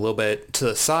little bit to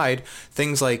the side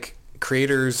things like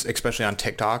creators, especially on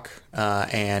TikTok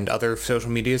and other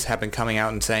social medias, have been coming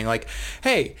out and saying, like,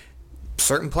 hey,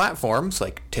 certain platforms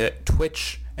like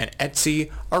Twitch and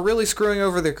Etsy are really screwing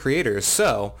over their creators.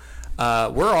 So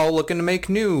we're all looking to make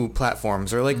new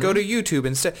platforms, or like go to YouTube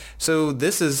instead. So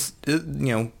this is,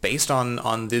 based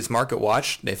on this market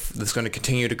watch, if this is going to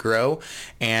continue to grow,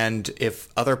 and if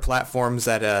other platforms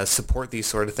that support these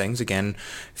sort of things, again,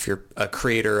 if you're a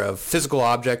creator of physical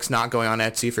objects, not going on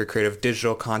Etsy, if you're a creator of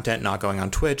digital content, not going on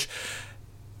Twitch,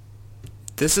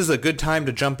 this is a good time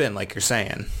to jump in, like you're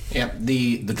saying. Yeah,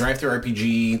 the Drive-Thru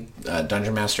RPG,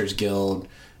 Dungeon Masters Guild,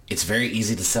 it's very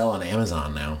easy to sell on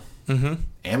Amazon now. Mm-hmm.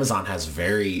 Amazon has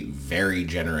very, very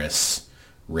generous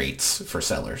rates for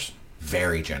sellers.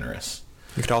 Very generous.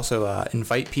 You could also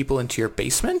invite people into your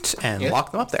basement and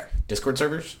lock them up there. Discord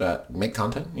servers, make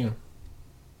content,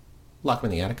 lock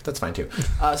them in the attic. That's fine too.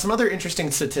 Some other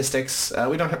interesting statistics.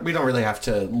 We don't really have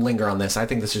to linger on this. I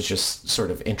think this is just sort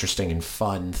of interesting and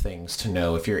fun things to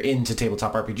know if you're into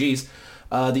tabletop RPGs.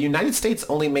 The United States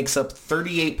only makes up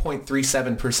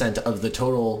 38.37% of the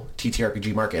total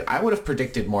TTRPG market. I would have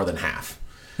predicted more than half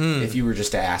if you were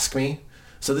just to ask me.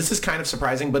 So this is kind of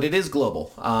surprising, but it is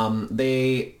global.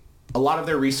 A lot of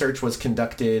their research was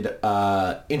conducted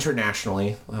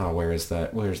internationally. Oh, where is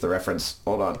that? Where's the reference?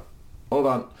 Hold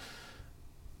on.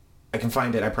 I can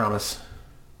find it, I promise.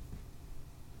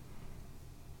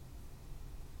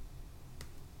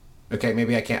 Okay,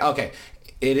 maybe I can't. Okay,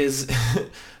 it is...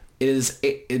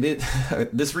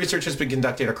 This research has been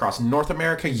conducted across North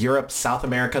America, Europe, South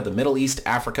America, the Middle East,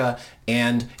 Africa,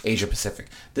 and Asia Pacific.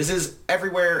 This is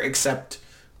everywhere except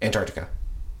Antarctica.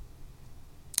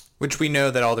 Which we know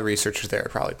that all the researchers there are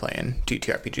probably playing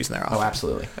TTRPGs in their office. Oh,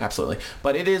 absolutely. Absolutely.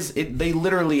 But they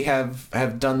literally have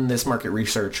done this market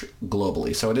research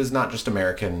globally. So it is not just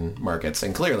American markets.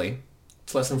 And clearly,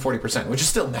 it's less than 40%, which is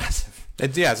still massive.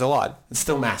 It's a lot. It's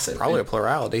still massive. Probably a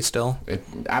plurality still.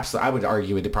 Absolutely, I would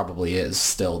argue it probably is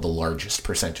still the largest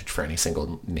percentage for any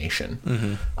single nation.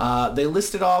 Mm-hmm. They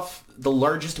listed off the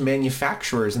largest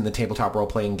manufacturers in the tabletop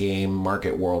role-playing game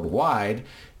market worldwide,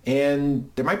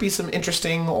 and there might be some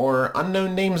interesting or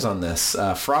unknown names on this.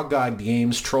 Frog God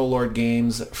Games, Troll Lord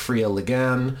Games, Freya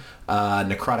Ligan,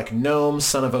 Necrotic Gnome,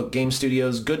 Son of Oak Game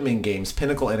Studios, Goodman Games,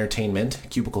 Pinnacle Entertainment,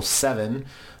 Cubicle 7,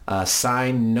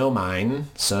 Signomine,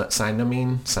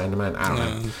 I don't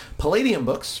know. Palladium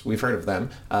Books, we've heard of them.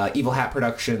 Evil Hat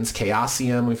Productions,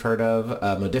 Chaosium, we've heard of.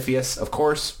 Modifius, of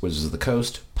course, Wizards of the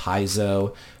Coast,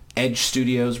 Paizo, Edge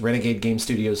Studios, Renegade Game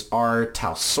Studios, R,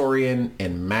 Talsorian,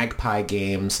 and Magpie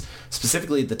Games.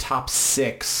 Specifically, the top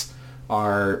 6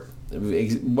 are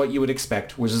what you would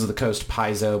expect: Wizards of the Coast,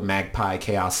 Paizo, Magpie,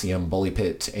 Chaosium, Bully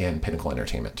Pit, and Pinnacle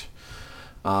Entertainment.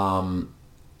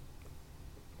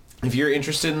 If you're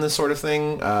interested in this sort of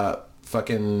thing,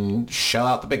 fucking shell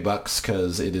out the big bucks,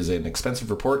 because it is an expensive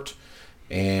report.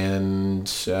 And,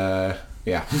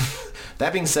 yeah.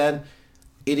 That being said,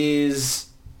 it is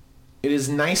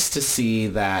nice to see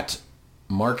that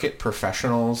market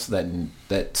professionals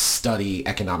that study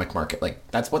economic market, like,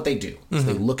 that's what they do. Mm-hmm.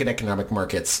 They look at economic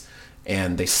markets,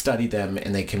 and they study them,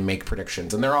 and they can make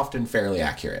predictions. And they're often fairly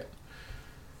accurate.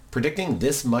 Predicting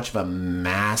this much of a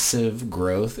massive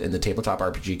growth in the tabletop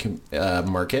RPG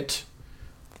market,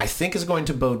 I think, is going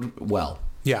to bode well.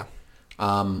 Yeah.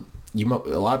 A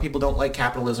lot of people don't like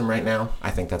capitalism right now.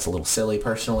 I think that's a little silly,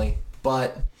 personally.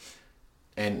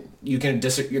 And you can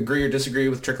agree or disagree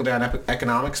with trickle-down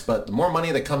economics, but the more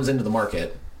money that comes into the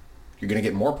market, you're going to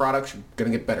get more products, you're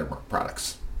going to get better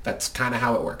products. That's kind of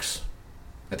how it works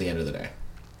at the end of the day.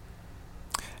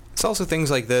 It's also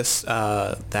things like this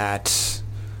that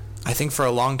I think for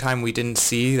a long time we didn't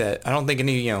see. That I don't think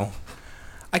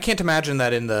I can't imagine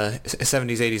that in the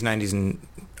 70s, 80s, 90s, and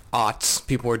aughts,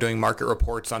 people were doing market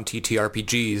reports on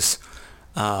TTRPGs.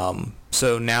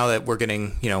 So now that we're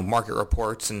getting, market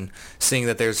reports and seeing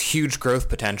that there's huge growth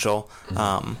potential,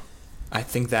 I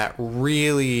think that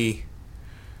really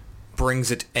brings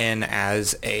it in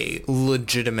as a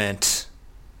legitimate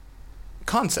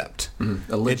concept.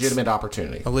 Mm-hmm. A legitimate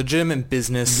opportunity. A legitimate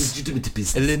business. Legitimate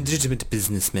business. A legitimate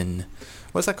businessman.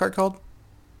 What's that card called?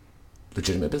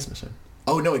 Legitimate businessman.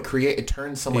 Oh, no, it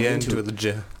turns someone into a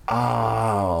legit.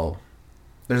 Oh.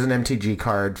 There's an MTG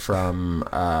card from...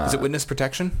 is it Witness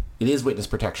Protection? It is Witness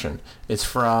Protection. It's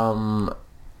from...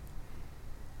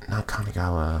 Not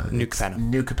Kamigawa. New Capenna.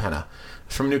 New Capenna.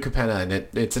 It's from New Capenna, and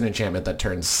it's an enchantment that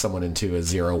turns someone into a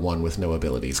 0/1 with no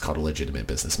abilities called a legitimate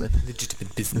businessman.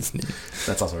 Legitimate businessman.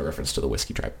 That's also a reference to the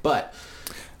Whiskey Tribe. But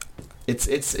it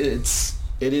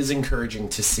is encouraging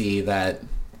to see that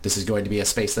this is going to be a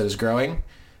space that is growing,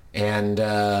 and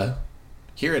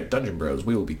here at Dungeon Bros,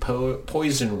 we will be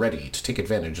poised and ready to take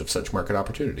advantage of such market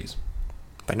opportunities.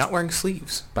 By not wearing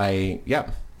sleeves.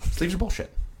 Sleeves are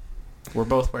bullshit. We're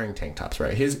both wearing tank tops,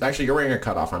 right? Actually, you're wearing a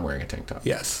cutoff. I'm wearing a tank top.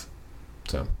 Yes.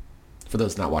 So, for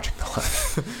those not watching the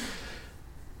live.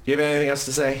 Do you have anything else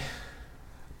to say?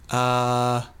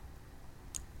 No,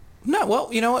 well,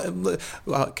 you know what?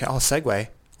 I'll segue.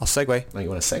 Oh, you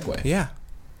want to segue? Yeah.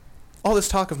 All this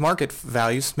talk of market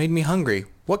values made me hungry.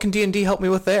 What can D&D help me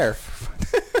with there?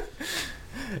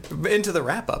 Into the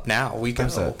wrap-up now.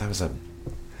 That was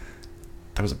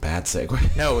a bad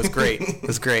segue. No, it was great. It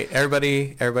was great.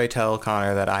 Everybody tell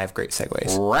Connor that I have great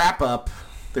segues. Wrap up.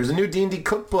 There's a new D&D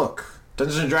cookbook.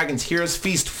 Dungeons & Dragons Heroes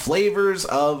Feast Flavors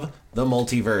of the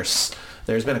Multiverse.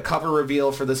 There's been a cover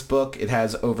reveal for this book. It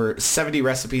has over 70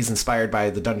 recipes inspired by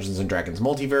the Dungeons & Dragons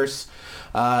multiverse.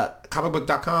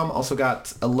 Cookbook.com also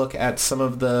got a look at some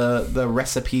of the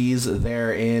recipes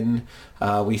therein.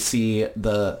 We see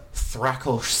the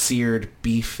Thrackle-seared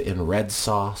beef in red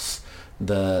sauce,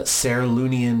 the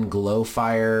Cerulean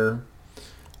Glowfire,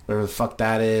 whatever the fuck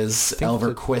that is,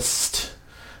 Elverquist.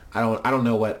 I don't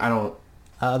know what,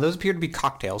 those appear to be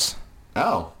cocktails.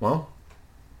 Oh, well,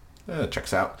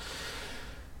 checks out.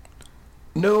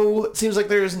 No, it seems like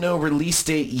there is no release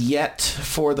date yet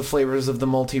for the Flavors of the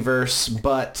Multiverse,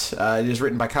 but it is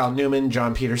written by Kyle Newman,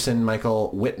 John Peterson, Michael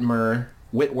Whitwer,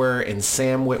 and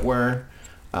Sam Whitwer.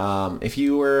 If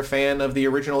you were a fan of the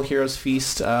original Heroes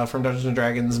Feast from Dungeons &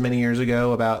 Dragons many years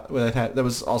ago, that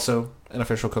was also an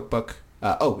official cookbook.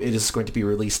 It is going to be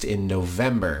released in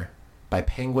November by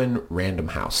Penguin Random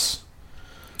House.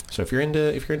 So if you're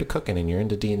into cooking and you're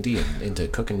into D&D and into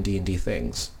cooking D&D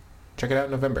things, check it out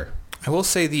in November. I will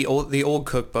say the old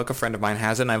cookbook, a friend of mine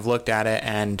has it, and I've looked at it,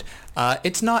 and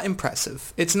it's not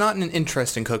impressive. It's not an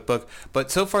interesting cookbook,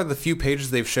 but so far the few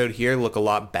pages they've showed here look a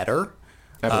lot better.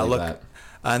 I believe that.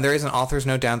 And there is an author's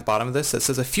note down at the bottom of this that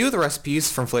says a few of the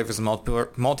recipes from Flavors of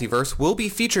Multiverse will be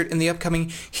featured in the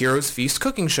upcoming Heroes Feast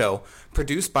cooking show,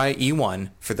 produced by E1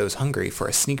 for those hungry for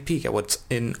a sneak peek at what's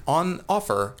on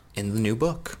offer in the new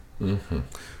book. Mm-hmm.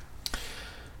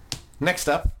 Next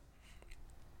up,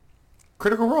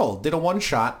 Critical Role did a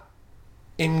one-shot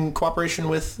in cooperation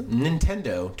with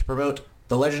Nintendo to promote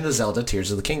The Legend of Zelda Tears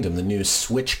of the Kingdom, the new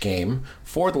Switch game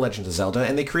for The Legend of Zelda,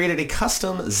 and they created a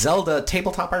custom Zelda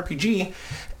tabletop RPG,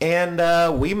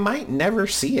 and we might never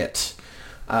see it.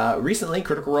 Recently,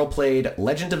 Critical Role played a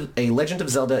Legend of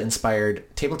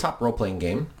Zelda-inspired tabletop role-playing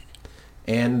game,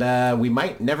 and we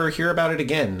might never hear about it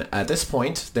again. At this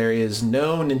point, there's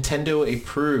not a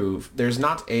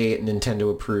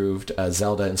Nintendo-approved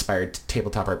Zelda-inspired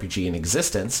tabletop RPG in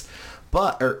existence,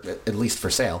 or at least for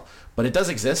sale. But it does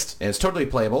exist, and it's totally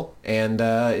playable, and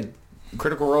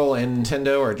Critical Role and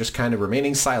Nintendo are just kind of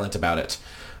remaining silent about it.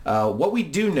 What we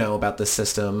do know about this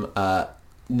system,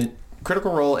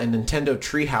 Critical Role and Nintendo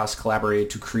Treehouse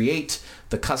collaborated to create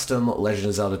the custom Legend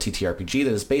of Zelda TTRPG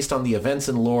that is based on the events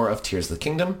and lore of Tears of the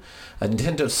Kingdom.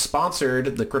 Nintendo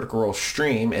sponsored the Critical Role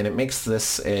stream, and it makes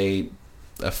this a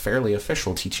fairly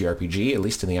official TTRPG, at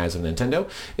least in the eyes of Nintendo.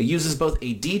 It uses both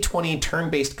a D20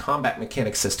 turn-based combat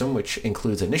mechanic system, which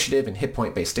includes initiative and hit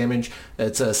point-based damage.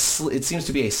 It seems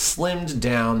to be a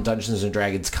slimmed-down Dungeons &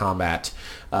 Dragons combat,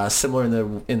 similar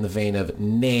in the vein of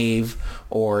Knave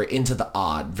or Into the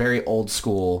Odd, very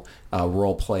old-school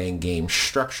role-playing game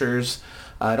structures.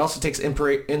 It also takes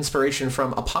inspiration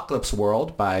from Apocalypse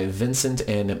World by Vincent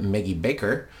and Maggie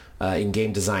Baker in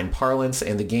game design parlance,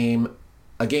 and a game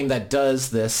that does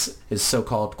this is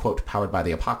so-called, quote, powered by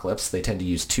the apocalypse. They tend to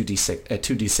use a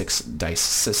 2d6 dice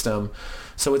system.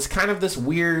 So it's kind of this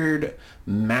weird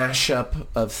mashup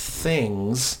of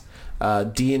things,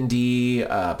 D&D,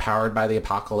 powered by the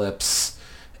apocalypse,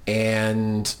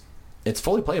 and it's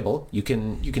fully playable. You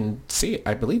can see it.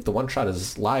 I believe the one-shot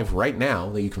is live right now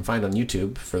that you can find on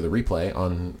YouTube for the replay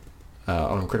on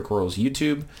Critical Role's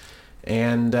YouTube.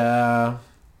 And Are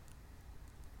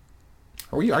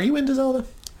you into Zelda?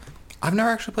 I've never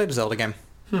actually played a Zelda game.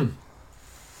 None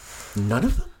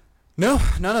of them? No,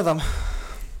 none of them.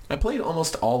 I played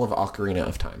almost all of Ocarina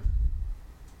of Time.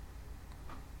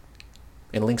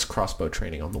 And Link's crossbow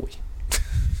training on the Wii.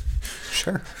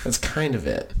 Sure. That's kind of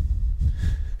it.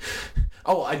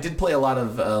 Oh, I did play a lot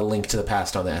of Link to the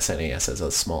Past on the SNES as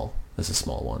a small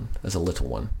one, as a little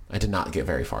one. I did not get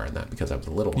very far in that because I was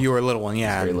a little one. You were a little one,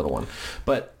 yeah. Very little one.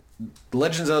 But The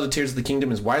Legend of Zelda Tears of the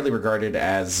Kingdom is widely regarded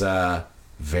as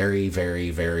very, very,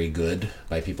 very good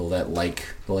by people that like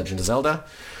The Legend of Zelda.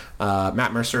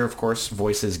 Matt Mercer, of course,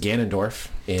 voices Ganondorf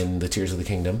in the Tears of the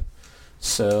Kingdom.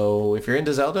 So if you're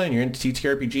into Zelda and you're into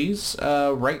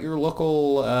TTRPGs, write your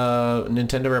local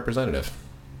Nintendo representative,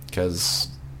 because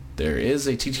there is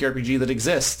a TTRPG that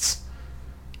exists,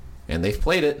 and they've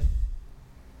played it,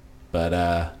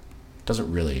 but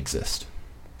doesn't really exist,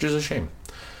 which is a shame.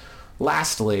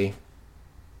 Lastly,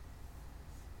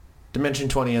 Dimension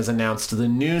 20 has announced the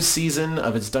new season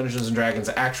of its Dungeons & Dragons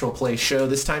actual play show,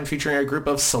 this time featuring a group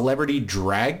of celebrity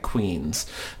drag queens.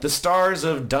 The stars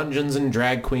of Dungeons &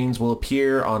 Drag Queens will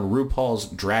appear on RuPaul's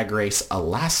Drag Race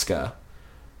Alaska.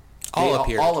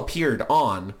 All appeared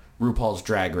on RuPaul's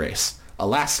Drag Race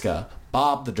Alaska.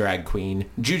 Bob the Drag Queen,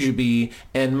 Jujubee,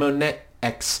 and Monette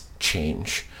X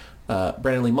Change.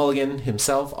 Brandon Lee Mulligan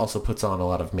himself also puts on a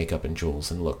lot of makeup and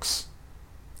jewels and looks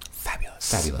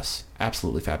fabulous.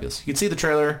 Absolutely fabulous. You can see the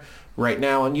trailer right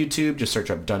now on YouTube. Just search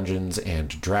up Dungeons and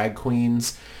Drag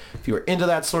Queens. If you are into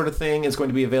that sort of thing, it's going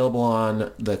to be available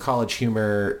on the College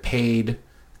Humor paid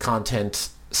content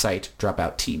site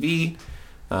Dropout TV.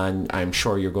 And I'm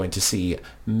sure you're going to see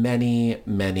many,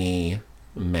 many,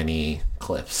 many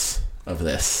clips of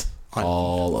this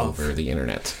all over the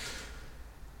internet.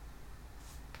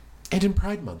 And in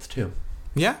Pride Month, too.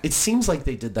 Yeah? It seems like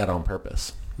they did that on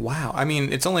purpose. Wow. I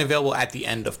mean, it's only available at the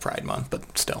end of Pride Month,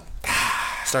 but still.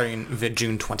 Starting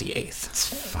June 28th.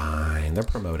 It's fine. They're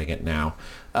promoting it now.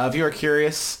 If you are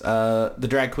curious, the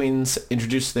drag queens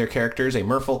introduced their characters: a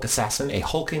merfolk assassin, a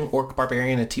hulking orc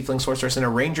barbarian, a tiefling sorceress, and a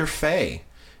ranger fae.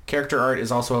 Character art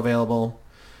is also available.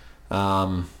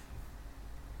 Yeah,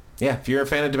 if you're a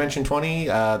fan of Dimension 20,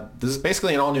 this is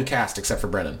basically an all-new cast except for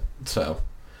Brennan. So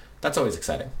that's always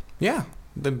exciting. Yeah.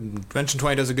 The Dimension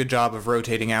 20 does a good job of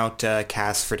rotating out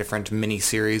casts for different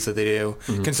mini-series that they do,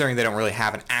 considering they don't really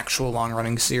have an actual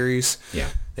long-running series. Yeah.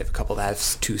 They have a couple that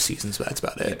have 2 seasons, but that's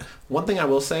about it. Yeah. One thing I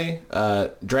will say,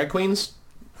 drag queens,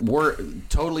 we're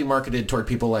totally marketed toward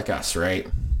people like us, right?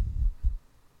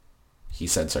 He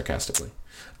said sarcastically.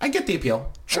 I get the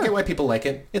appeal. Sure. I get why people like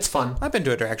it. It's fun. I've been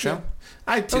to a drag show. Yeah.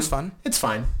 I too. It was fun. It's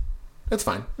fine. It's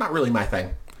fine. Not really my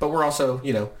thing. But we're also,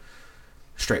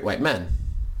 straight white men.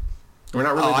 We're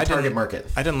not really the target market.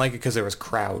 I didn't like it because there was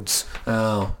crowds.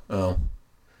 Oh.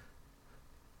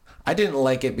 I didn't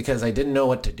like it because I didn't know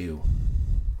what to do.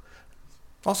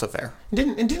 Also fair. It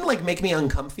didn't like make me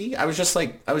uncomfy. I was just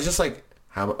like,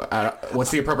 what's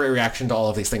the appropriate reaction to all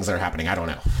of these things that are happening? I don't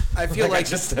know. I feel like I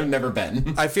just have never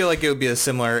been. I feel like it would be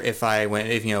similar if we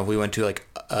went to like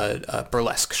a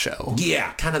burlesque show.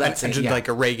 Yeah, kind of that same. And like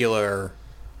a regular,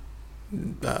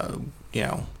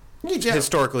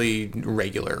 historically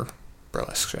regular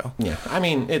burlesque show. Yeah, I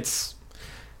mean it's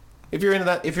if you're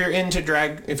into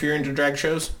drag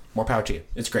shows, more power to you.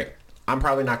 It's great. I'm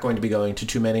probably not going to be going to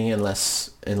too many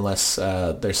unless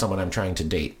there's someone I'm trying to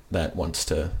date that wants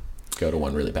to go to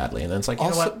one really badly, and then it's like, you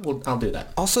know what, I'll do that.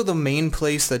 Also, the main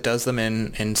place that does them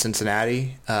in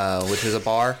Cincinnati, which is a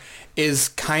bar, is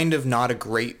kind of not a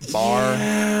great bar.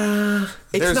 Yeah.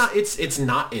 It's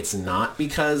not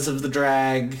because of the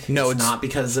drag. No, it's not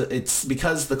because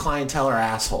the clientele are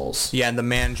assholes. Yeah, and the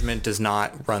management does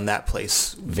not run that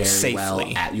place very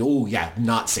safely.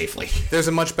 Not safely. There's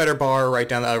a much better bar right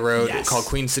down the road called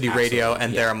Queen City Radio,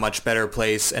 and they're a much better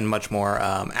place and much more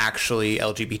actually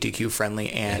LGBTQ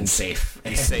friendly and safe.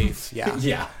 Yeah.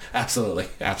 Yeah, absolutely.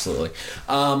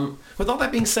 With all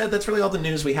that being said, that's really all the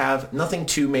news we have. Nothing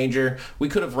too major. We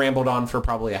could have rambled on for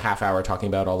probably a half hour talking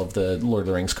about all of the Lord of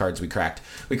the Rings cards we cracked.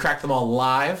 We cracked them all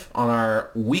live on our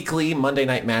weekly Monday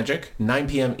Night Magic, 9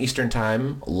 p.m. Eastern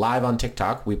Time, live on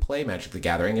TikTok. We play Magic the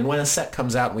Gathering, and when a set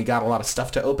comes out and we got a lot of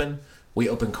stuff to open, we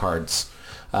open cards.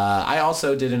 I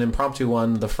also did an impromptu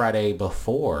one the Friday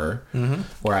before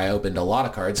where I opened a lot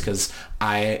of cards because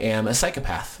I am a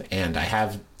psychopath and I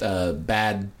have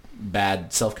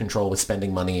bad self-control with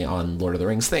spending money on Lord of the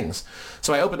Rings things.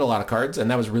 So I opened a lot of cards, and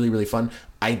that was really, really fun.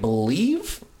 I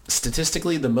believe,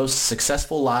 statistically, the most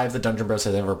successful live that Dungeon Bros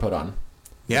has ever put on.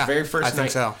 Yeah, the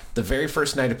very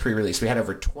first night of pre-release, we had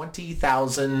over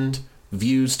 20,000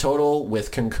 views total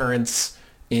with concurrence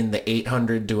in the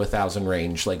 800 to 1,000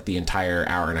 range, like the entire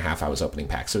hour and a half I was opening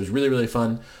packs. So it was really, really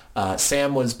fun.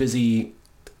 Sam was busy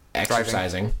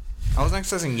exercising. Driving. I wasn't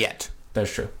exercising yet.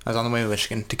 That's true. I was on the way to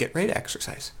Michigan to get ready to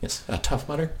exercise. Yes. Tough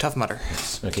Mudder? Tough Mudder.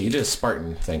 Yes. Okay, you did a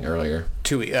Spartan thing earlier.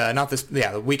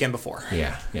 The weekend before.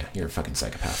 Yeah, you're a fucking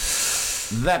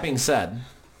psychopath. That being said,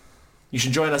 you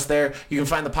should join us there. You can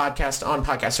find the podcast on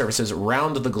podcast services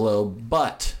around the globe,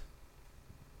 but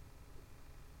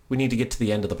we need to get to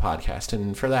the end of the podcast,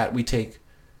 and for that, we take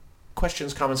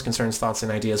questions, comments, concerns, thoughts,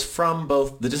 and ideas from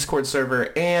both the Discord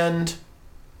server and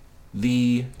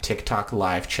the TikTok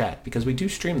live chat, because we do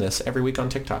stream this every week on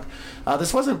TikTok.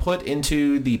 This wasn't put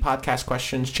into the podcast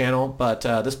questions channel, but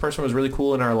this person was really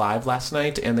cool in our live last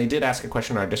night, and they did ask a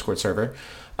question on our Discord server.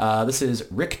 This is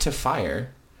Rick to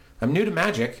Fire. I'm new to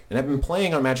Magic, and I've been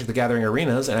playing on Magic the Gathering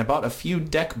arenas, and I bought a few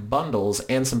deck bundles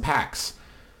and some packs.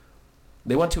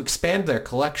 They want to expand their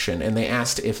collection, and they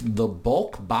asked if the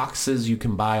bulk boxes you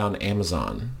can buy on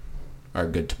Amazon are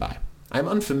good to buy. I'm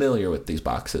unfamiliar with these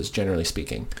boxes, generally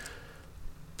speaking.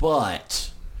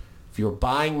 But if you're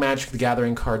buying Magic the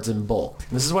Gathering cards in bulk,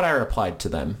 this is what I replied to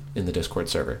them in the Discord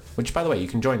server, which, by the way, you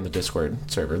can join the Discord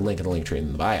server, link in the link tree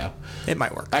in the bio. It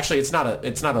might work. Actually, it's not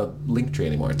a link tree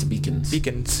anymore. It's a Beacons.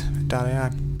 Beacons.ai.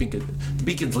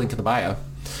 Beacons link in the bio,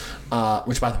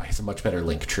 which, by the way, is a much better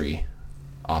link tree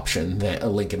option than a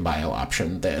link in bio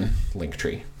option than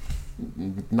Linktree.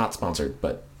 Not sponsored,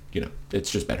 but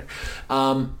it's just better.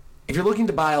 If you're looking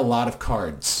to buy a lot of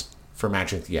cards for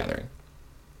Magic the Gathering,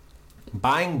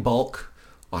 buying bulk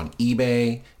on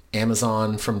eBay,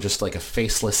 Amazon from just like a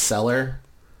faceless seller,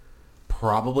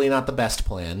 probably not the best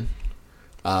plan.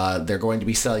 They're going to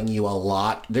be selling you a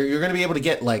lot. You're going to be able to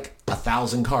get like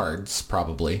 1,000 cards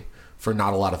probably for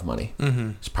not a lot of money.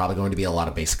 It's probably going to be a lot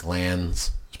of basic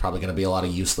lands. Probably going to be a lot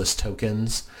of useless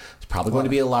tokens. It's probably going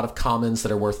to be a lot of commons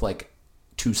that are worth like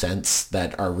 2 cents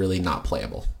that are really not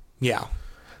playable. Yeah.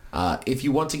 If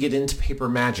you want to get into paper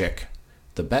Magic,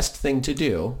 the best thing to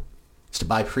do is to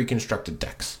buy pre-constructed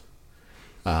decks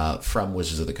from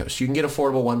Wizards of the Coast. You can get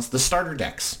affordable ones. The starter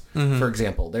decks, for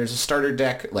example. There's a starter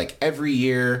deck like every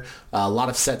year. A lot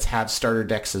of sets have starter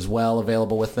decks as well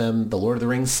available with them. The Lord of the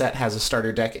Rings set has a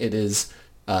starter deck. It is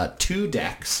 2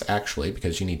 decks, actually,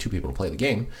 because you need 2 people to play the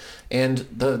game. And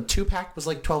the 2-pack was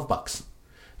like $12.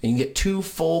 And you get 2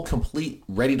 full, complete,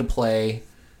 ready-to-play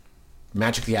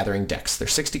Magic the Gathering decks. They're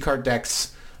 60-card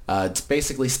decks. It's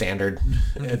basically standard.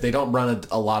 They don't run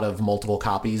a lot of multiple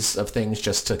copies of things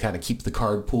just to kind of keep the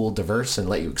card pool diverse and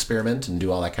let you experiment and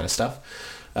do all that kind of stuff.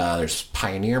 There's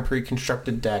Pioneer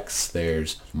pre-constructed decks.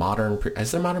 There's modern.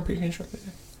 Is there modern pre-constructed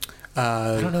deck?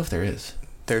 I don't know if there is.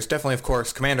 There's definitely, of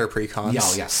course, Commander precons.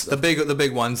 Yeah, yes. The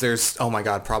big ones. There's, oh my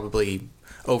god, probably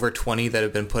over 20 that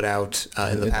have been put out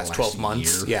in the past 12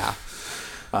 months. Year. Yeah.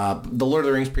 The Lord of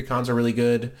the Rings precons are really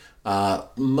good.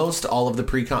 Most all of the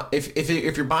precon.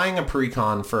 If you're buying a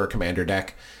precon for a Commander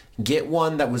deck, get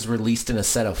one that was released in a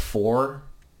set of 4.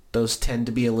 Those tend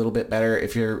to be a little bit better.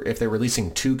 If they're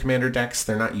releasing 2 Commander decks,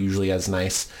 they're not usually as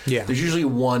nice. Yeah. There's usually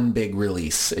one big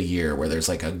release a year where there's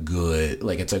like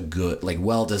it's a good, like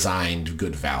well-designed,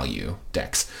 good value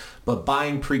decks. But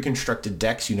buying pre-constructed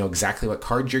decks, you know exactly what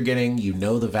cards you're getting, you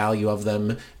know the value of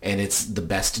them, and it's the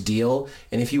best deal.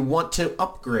 And if you want to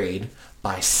upgrade,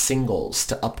 buy singles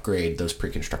to upgrade those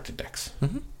pre-constructed decks.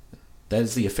 Mm-hmm. That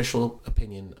is the official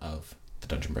opinion of the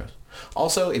Dungeon Bros.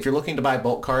 Also, if you're looking to buy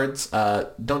bulk cards,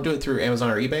 don't do it through Amazon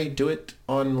or eBay. Do it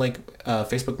on like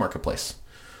Facebook Marketplace,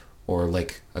 or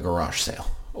like a garage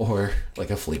sale, or like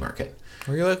a flea market,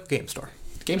 or your local game store.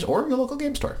 Or your local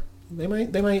game store. They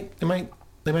might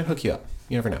hook you up.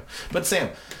 You never know. But Sam,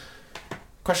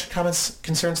 question, comments,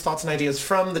 concerns, thoughts, and ideas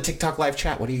from the TikTok live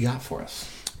chat. What do you got for us?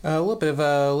 A little bit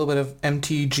of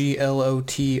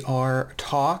MTGLOTR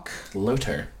talk.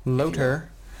 Loter.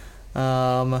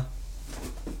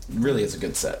 Really is a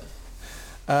good set.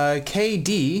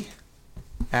 KD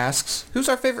asks, who's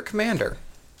our favorite commander?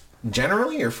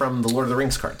 Generally, or from the Lord of the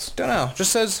Rings cards? Don't know.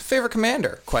 Just says favorite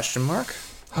commander? Question mark.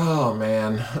 Oh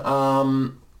man.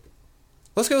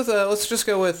 Let's just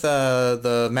go with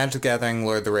the Magic the Gathering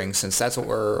Lord of the Rings, since that's what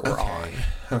we're on.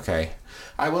 Okay.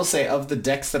 I will say, of the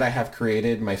decks that I have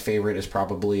created, my favorite is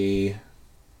probably,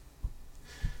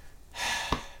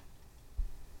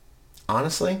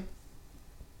 honestly,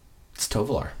 it's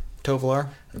Tovolar.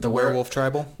 The Werewolf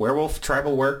Tribal? Werewolf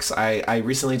Tribal works. I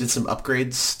recently did some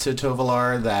upgrades to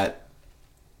Tovolar that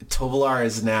Tovolar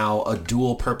is now a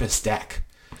dual purpose deck.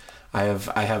 I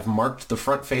have marked the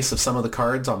front face of some of the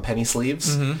cards on penny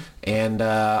sleeves, and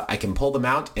I can pull them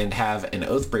out and have an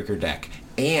Oathbreaker deck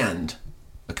and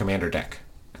a Commander deck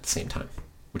at the same time,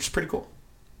 which is pretty cool.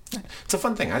 It's a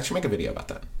fun thing. I should make a video about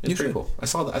that. It's pretty cool. I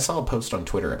saw a post on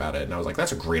Twitter about it, and I was like,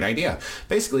 that's a great idea.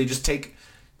 Basically, just take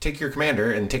your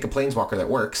Commander and take a Planeswalker that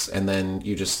works, and then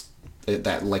you just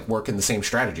that like work in the same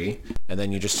strategy, and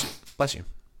then you just bless you.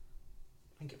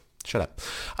 Thank you. Shut up.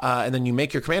 And then you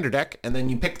make your Commander deck, and then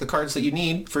you pick the cards that you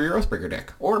need for your Oathbreaker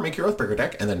deck, or make your Oathbreaker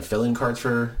deck, and then fill in cards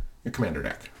for your Commander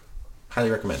deck. Highly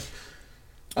recommend.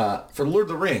 For Lord of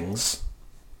the Rings,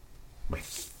 my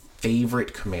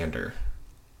favorite Commander,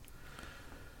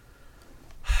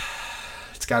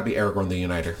 it's got to be Aragorn the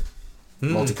Uniter.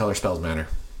 Multicolor spells matter.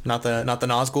 Not the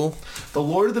Nazgul? The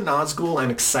Lord of the Nazgul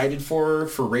I'm excited for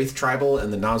Wraith Tribal,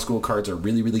 and the Nazgul cards are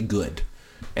really, really good.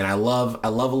 And I love a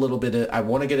little bit of, I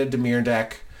want to get a Dimir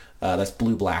deck, that's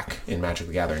blue-black in Magic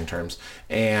the Gathering terms.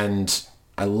 And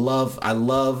I love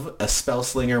a spell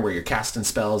slinger where you're casting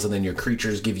spells and then your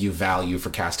creatures give you value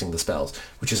for casting the spells,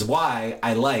 which is why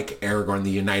I like Aragorn the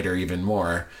Uniter even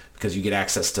more, because you get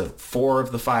access to 4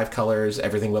 of the 5 colors,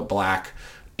 everything but black.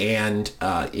 And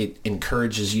it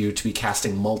encourages you to be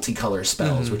casting multicolor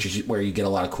spells, which is where you get a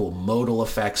lot of cool modal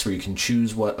effects, where you can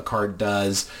choose what a card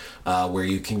does, where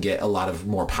you can get a lot of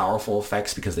more powerful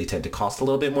effects because they tend to cost a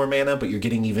little bit more mana, but you're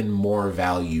getting even more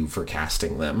value for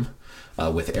casting them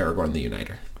with Aragorn the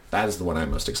Uniter. That is the one I'm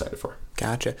most excited for.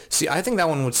 Gotcha. See, I think that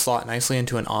one would slot nicely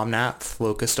into an Omnath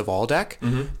Locust of All deck,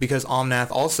 because Omnath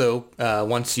also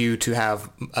wants you to have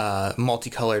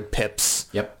multicolored pips,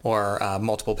 or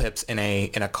multiple pips in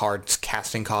a card's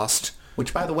casting cost.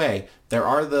 Which, by the way, there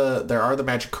are the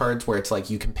Magic cards where it's like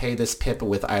you can pay this pip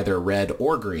with either red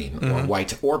or green, or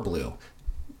white or blue.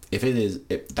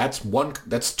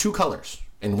 That's 2 colors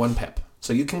in 1 pip,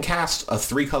 so you can cast a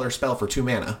 3-color spell for 2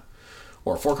 mana.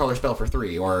 Or a 4-color spell for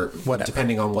 3, or whatever,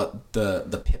 depending on what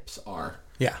the pips are.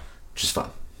 Yeah. Which is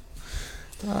fun.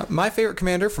 My favorite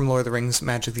commander from Lord of the Rings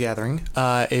Magic the Gathering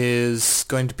is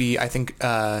going to be, I think,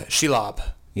 Shelob,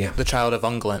 the Child of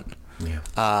Ungoliant.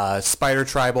 Yeah. Spider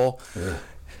Tribal. Ugh.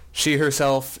 She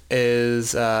herself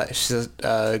is she's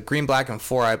green, black, and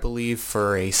 4, I believe,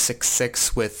 for a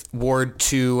 6/6 with Ward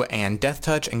 2 and Death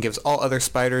Touch, and gives all other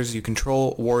spiders you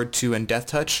control Ward 2 and Death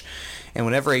Touch. And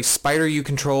whenever a spider you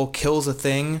control kills a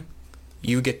thing,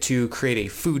 you get to create a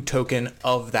food token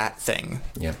of that thing.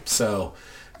 Yeah. So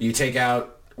you take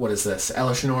out, what is this,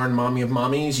 Elishanor and Mommy of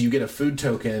Mommies, you get a food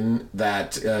token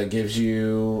that gives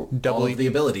you all of the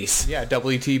abilities. Yeah, double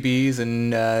ETBs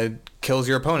and kills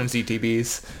your opponent's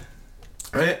ETBs.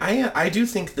 I do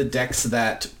think the decks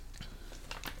that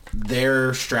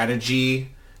their strategy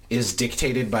is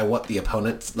dictated by what the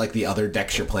opponents, like the other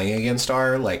decks you're playing against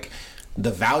are, like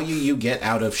the value you get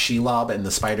out of Shelob and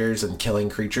the spiders and killing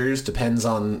creatures depends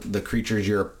on the creatures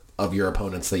of your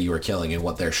opponents that you are killing and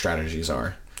what their strategies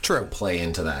are. True. Play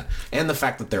into that. And the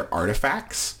fact that they're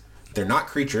artifacts, they're not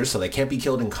creatures, so they can't be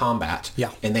killed in combat.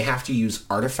 Yeah. And they have to use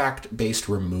artifact-based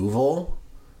removal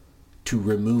to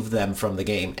remove them from the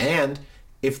game. And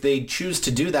if they choose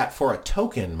to do that for a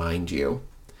token, mind you,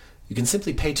 you can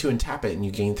simply pay 2 and tap it and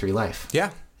you gain 3 life.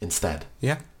 Yeah. Instead.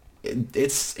 Yeah.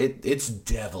 It's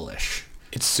devilish.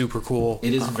 It's super cool.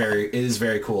 It is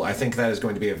very cool. I think that is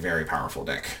going to be a very powerful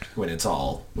deck when it's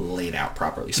all laid out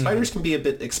properly. Spiders can be a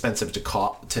bit expensive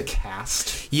to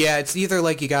cast. Yeah, it's either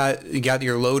like you got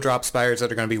your low drop spiders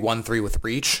that are going to be 1/3 with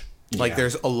reach. Like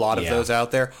there's a lot of those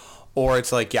out there. Or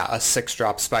it's like, a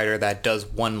 6-drop spider that does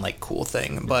one like cool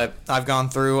thing. But I've gone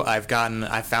through, I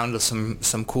found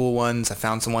some cool ones. I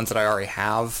found some ones that I already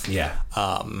have. Yeah.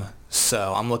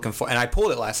 So I'm looking for, and I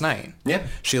pulled it last night. Yeah.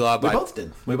 Shelob. We both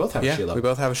did. We both have a Shelob. We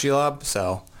both have a Shelob.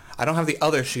 So I don't have the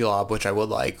other Shelob, which I would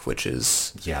like, which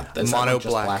is mono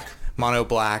black. Mono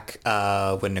black.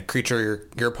 When a creature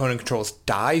your opponent controls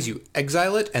dies, you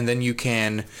exile it, and then you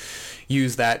can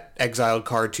use that exiled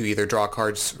card to either draw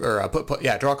cards or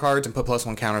draw cards and put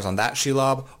 +1 counters on that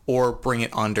Shelob, or bring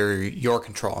it under your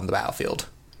control on the battlefield.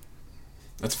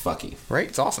 That's fucky. Right?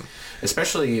 It's awesome.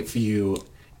 Especially if you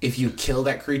kill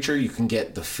that creature, you can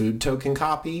get the food token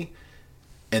copy,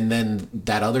 and then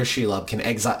that other Shelob can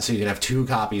exile, so you can have 2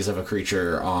 copies of a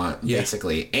creature on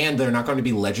basically, and they're not going to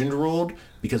be legend ruled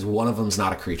because one of them's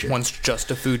not a creature. One's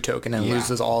just a food token and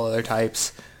loses all other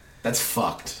types. That's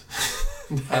fucked.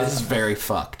 That is very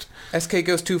fucked. SK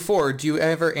goes 2-4. Do you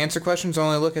ever answer questions or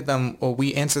only look at them? Well,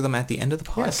 we answer them at the end of the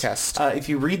podcast. Yes. If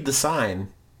you read the sign,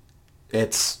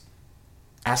 it's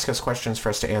ask us questions for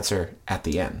us to answer at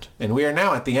the end. And we are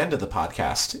now at the end of the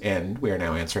podcast, and we are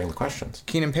now answering the questions.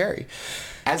 Keenan Perry.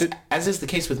 As is the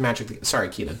case with Magic... Sorry,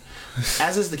 Keenan.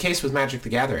 As is the case with Magic the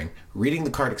Gathering, reading the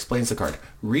card explains the card.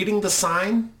 Reading the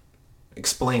sign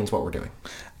explains what we're doing.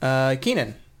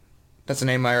 Keenan. That's a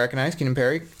name I recognize. Keenan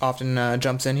Perry often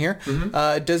jumps in here.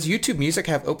 Mm-hmm. Does YouTube Music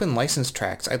have open license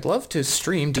tracks? I'd love to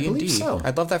stream D&D. I believe so.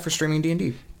 I'd love that for streaming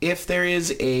D&D. If there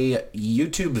is a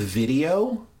YouTube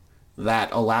video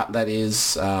that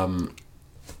is...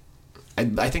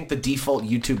 I think the default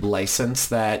YouTube license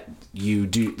that you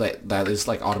do that is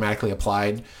like automatically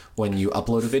applied when you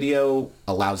upload a video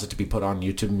allows it to be put on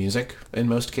YouTube Music in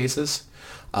most cases.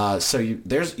 So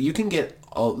there's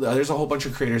a whole bunch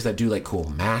of creators that do like cool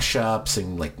mashups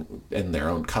and their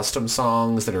own custom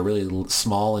songs that are really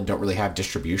small and don't really have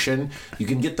distribution. You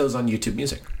can get those on YouTube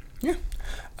Music. Yeah.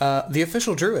 The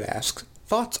Official Druid asks,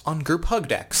 thoughts on group hug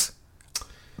decks?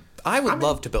 I would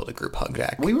love to build a group hug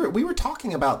deck. We were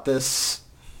talking about this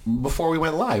before we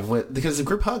went live because the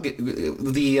group hug,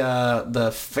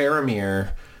 the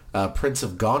Faramir Prince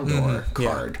of Gondor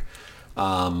card,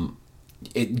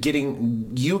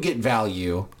 you get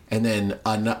value and then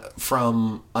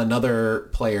from another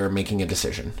player making a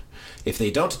decision. If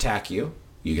they don't attack you,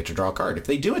 you get to draw a card. If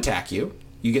they do attack you,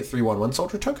 you get 3/1/1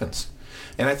 soldier tokens.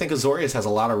 And I think Azorius has a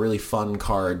lot of really fun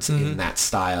cards in that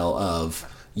style of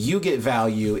you get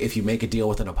value if you make a deal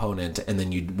with an opponent and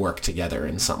then you work together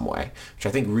in some way, which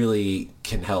I think really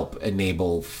can help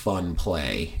enable fun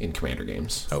play in Commander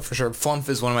games. Oh, for sure. Flump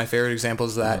is one of my favorite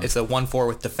examples of that. It's a 1/4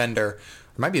 with Defender.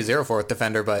 It might be a 0/4 with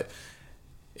Defender, but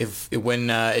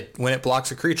when it blocks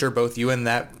a creature, both you and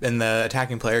the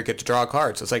attacking player get to draw a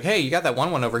card. So it's like, hey, you got that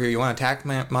 1/1 over here. You want to attack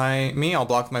me? I'll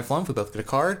block my Flump. We both get a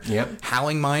card. Yep.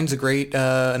 Howling Mind's a great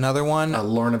another one.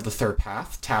 Lorn of the Third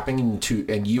Path, tapping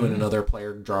and you and another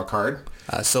player draw a card.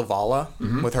 Sylvala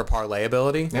with her parlay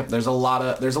ability. Yep. There's a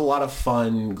lot of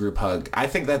fun group hug. I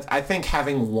think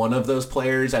having one of those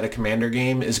players at a Commander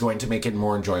game is going to make it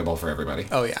more enjoyable for everybody.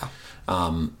 Oh yeah.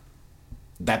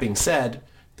 That being said,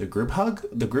 the group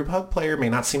hug player may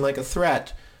not seem like a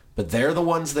threat, but they're the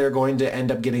ones that are going to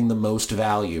end up getting the most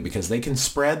value because they can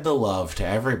spread the love to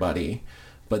everybody,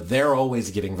 but they're always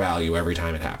getting value every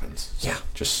time it happens. So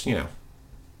just,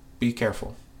 be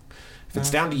careful. If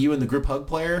it's down to you and the group hug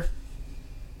player,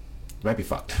 you might be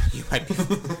fucked. You might be.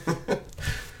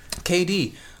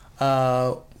 KD,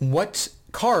 what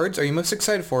cards are you most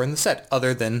excited for in the set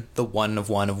other than the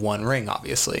 1/1/1 ring,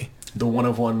 obviously? The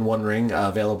 1/1/1 ring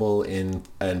available in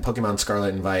Pokemon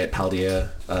Scarlet and Violet Paldea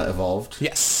Evolved.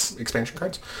 Yes. Expansion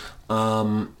cards.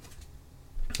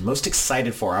 Most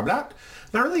excited for. I'm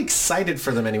not really excited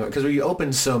for them anymore because we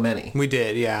opened so many. We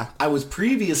did, yeah. I was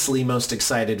previously most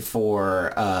excited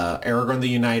for Aragorn the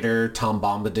Uniter, Tom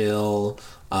Bombadil,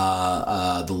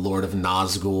 the Lord of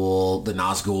Nazgul, the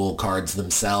Nazgul cards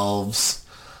themselves.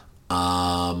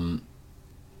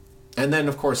 And then,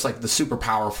 of course, like the super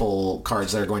powerful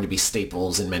cards that are going to be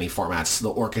staples in many formats.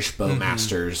 The Orcish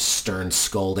Bowmasters, Stern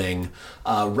Scolding.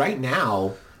 Right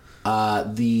now,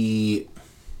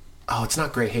 it's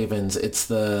not Grey Havens. It's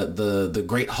the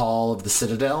Great Hall of the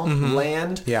Citadel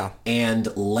land. Yeah. And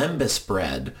Lembas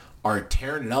Bread are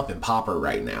tearing it up in Pauper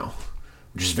right now,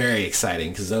 which is very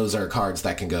exciting because those are cards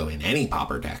that can go in any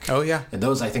Pauper deck. Oh, yeah. And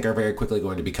those, I think, are very quickly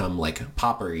going to become like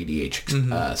Pauper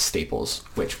EDH staples,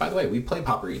 which, by the way, we play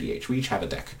Pauper EDH. We each have a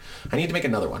deck. I need to make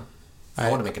another one. I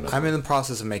want to make another I'm one. in the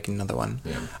process of making another one.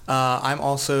 Yeah. I'm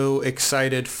also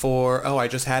excited for... I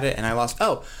just had it and I lost...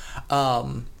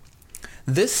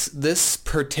 This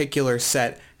particular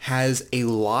set has a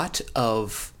lot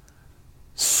of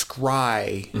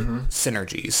scry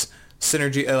synergies.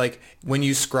 Like when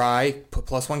you scry, put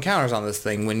 +1 counters on this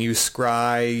thing. When you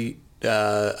scry,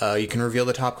 you can reveal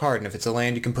the top card, and if it's a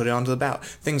land, you can put it onto the bout.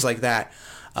 Things like that.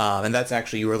 And that's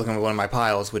actually, you were looking at one of my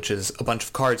piles, which is a bunch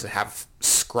of cards that have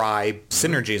scry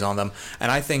synergies on them.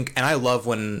 And I love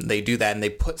when they do that and they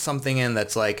put something in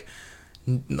that's like,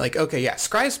 okay, yeah,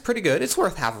 scry's pretty good. It's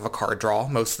worth half of a card draw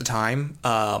most of the time.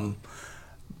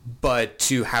 But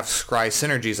to have scry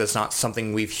synergies, that's not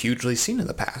something we've hugely seen in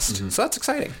the past. So that's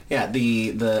exciting. Yeah,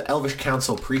 the Elvish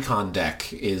Council Precon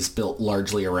deck is built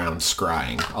largely around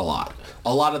scrying a lot.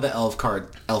 A lot of the elf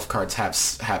cards have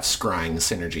scrying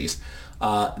synergies.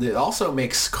 It also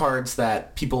makes cards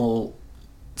that people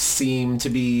seem to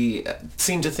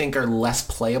think are less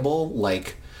playable,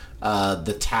 like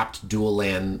the tapped dual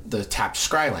land, the tapped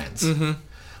scry lands.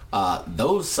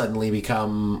 Those suddenly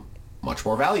become much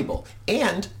more valuable,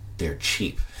 and they're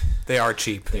cheap. They are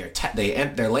cheap. They're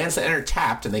lands that enter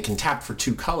tapped, and they can tap for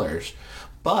 2 colors.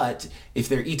 But if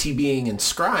they're ETBing and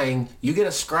scrying, you get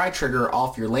a scry trigger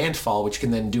off your landfall, which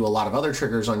can then do a lot of other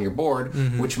triggers on your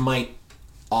board, which might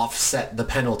offset the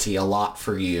penalty a lot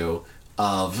for you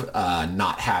of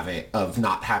not having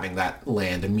that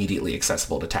land immediately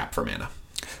accessible to tap for mana.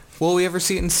 Will we ever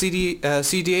see it in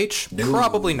CDH? No.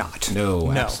 Probably not.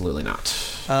 No, absolutely not.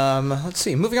 Let's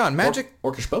see. Moving on. Magic.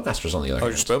 Orcish Bowmasters on the other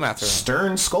hand. Orcish Bowmaster.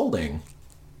 Stern Scolding.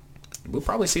 We'll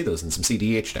probably see those in some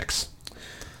CDH decks.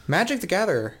 Magic the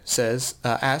Gatherer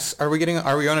asks, are we going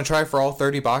to try for all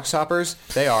 30 box toppers?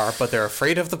 They are, but they're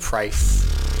afraid of the price.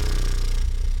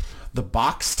 The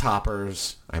box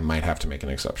toppers, I might have to make an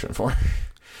exception for,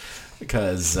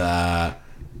 because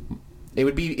it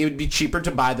would be cheaper to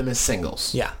buy them as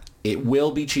singles. Yeah. It will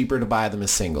be cheaper to buy them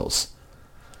as singles.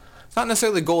 It's not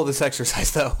necessarily the goal of this exercise,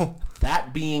 though.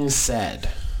 That being said,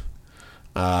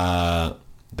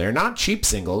 they're not cheap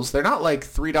singles. They're not like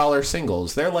 $3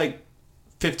 singles. They're like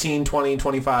 $15, $20,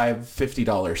 $25,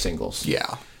 $50 singles.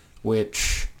 Yeah.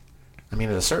 Which, I mean,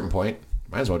 at a certain point,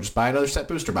 might as well just buy another set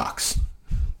booster box.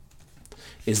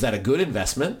 Is that a good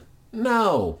investment?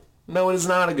 No. No, it is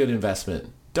not a good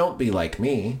investment. Don't be like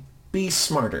me. Be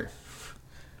smarter.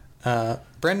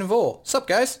 Brandon Vole. Sup,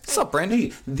 guys? Sup,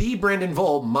 Brandon? The Brandon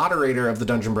Vole, moderator of the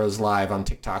Dungeon Bros Live on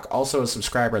TikTok, also a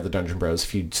subscriber of the Dungeon Bros.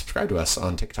 If you subscribe to us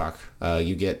on TikTok,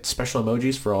 you get special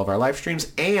emojis for all of our live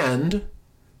streams and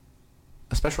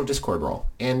a special Discord role.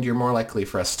 And you're more likely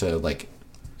for us to, like,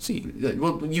 see.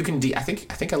 Well, you can... I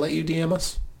think I let you DM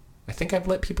us. I think I've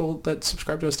let people that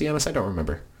subscribe to us DM us. I don't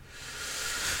remember.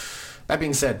 That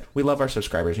being said, we love our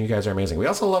subscribers, and you guys are amazing. We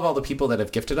also love all the people that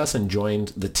have gifted us and joined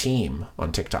the team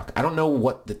on TikTok. I don't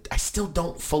know I still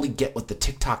don't fully get what the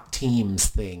TikTok teams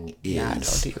thing is. Yeah, I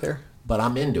don't either. But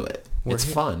I'm into it. It's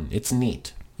fun. It's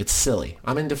neat. It's silly.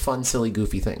 I'm into fun, silly,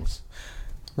 goofy things.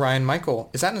 Ryan Michael,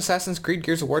 is that an Assassin's Creed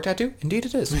Gears of War tattoo? Indeed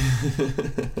it is.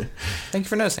 Thank you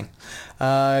for noticing.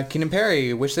 Keenan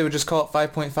Perry, wish they would just call it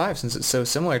 5.5 since it's so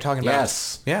similar talking about...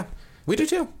 Yes. Yeah, we do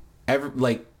too.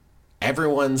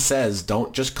 Everyone says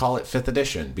don't just call it 5th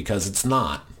edition because it's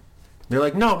not. They're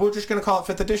like, no, we're just going to call it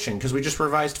 5th edition because we just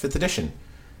revised 5th edition.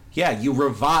 Yeah, you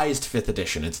revised 5th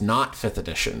edition. It's not 5th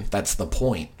edition. That's the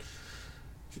point.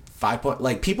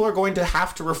 People are going to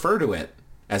have to refer to it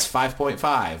as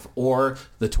 5.5 or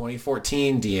the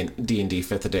 2014 D&D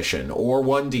 5th edition or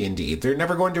 1 D&D. They're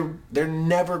never going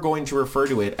to refer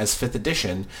to it as 5th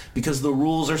edition because the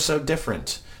rules are so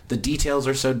different. The details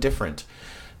are so different.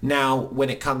 Now,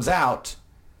 when it comes out,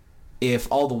 if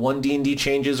all the 1 D&D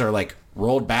changes are like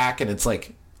rolled back and it's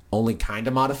like only kind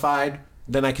of modified,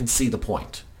 then I can see the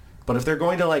point. But if they're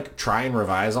going to like try and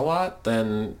revise a lot,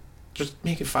 then just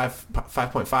make it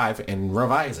 5.5 and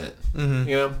revise it. You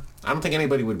know? I don't think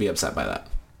anybody would be upset by that.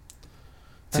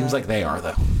 Seems like they are,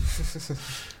 though.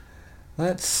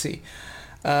 Let's see.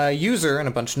 User and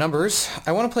a bunch of numbers.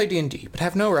 I want to play D&D, but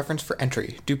have no reference for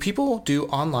entry. Do people do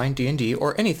online D&D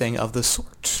or anything of the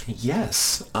sort?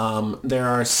 Yes. There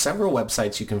are several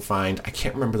websites you can find. I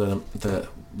can't remember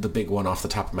the big one off the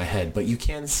top of my head, but you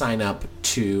can sign up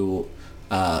to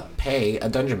pay a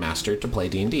dungeon master to play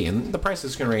D&D, and the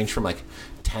prices can range from like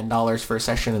 $10 for a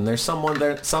session, and there's some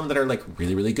that are like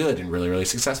really, really good and really, really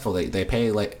successful. They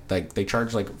pay like they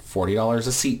charge like $40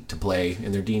 a seat to play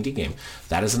in their D&D game.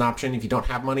 That is an option if you don't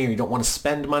have money or you don't want to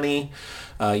spend money.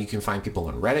 You can find people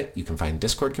on Reddit. You can find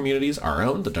Discord communities. Our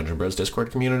own, the Dungeon Bros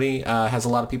Discord community, has a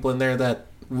lot of people in there that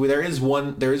there is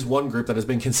one group that has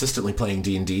been consistently playing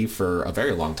D&D for a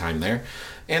very long time there,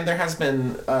 and there has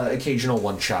been occasional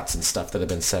one-shots and stuff that have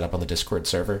been set up on the Discord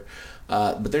server.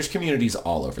 But there's communities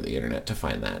all over the internet to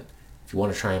find that. If you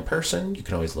want to try in person, you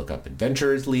can always look up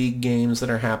Adventurers League games that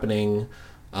are happening,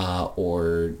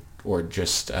 or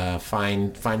just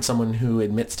find someone who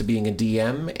admits to being a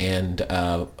DM and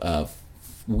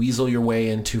weasel your way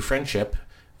into friendship,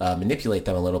 manipulate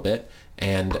them a little bit,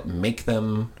 and make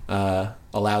them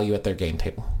allow you at their game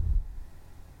table.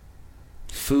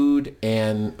 Food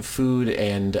and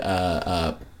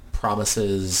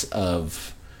promises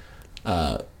of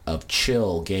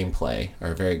chill gameplay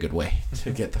are a very good way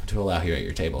to get them to allow you at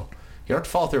your table. You don't have to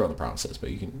follow through on the promises,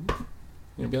 but you can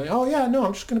be like, oh yeah, no,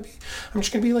 I'm just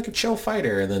gonna be like a chill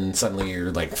fighter, and then suddenly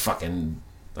you're like fucking,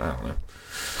 I don't know,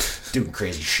 doing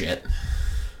crazy shit.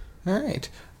 All right.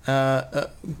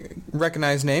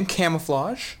 Recognized name,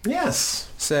 Camouflage. Yes.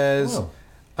 Says,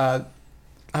 I'm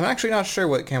actually not sure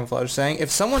what Camouflage is saying. If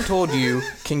someone told you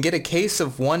can get a case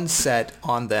of one set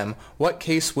on them, what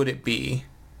case would it be?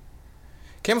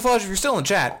 Camouflage, if you're still in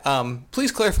chat,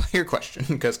 please clarify your question,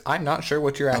 because I'm not sure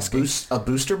what you're asking. A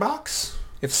booster box?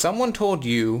 If someone told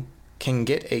you can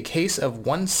get a case of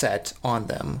one set on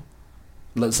them.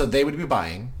 So they would be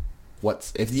buying.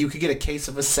 If you could get a case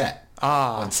of a set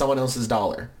on someone else's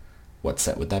dollar, what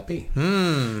set would that be?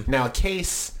 Now, a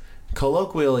case,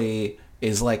 colloquially,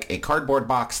 is like a cardboard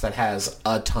box that has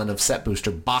a ton of set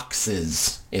booster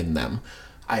boxes in them.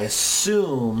 I'm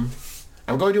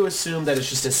going to assume that it's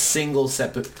just a single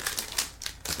set.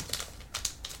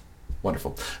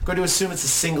 Wonderful. I'm going to assume it's a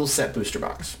single set booster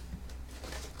box.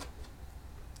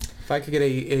 If I could get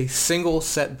a single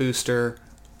set booster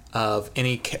of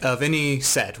any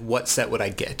set, what set would I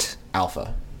get?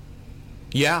 Alpha.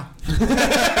 Yeah.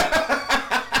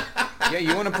 Yeah,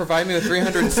 you want to provide me with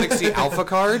 360 alpha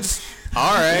cards?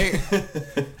 All right.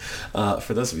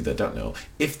 For those of you that don't know,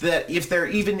 if there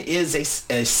even is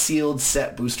a sealed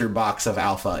set booster box of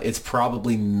alpha, it's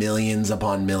probably millions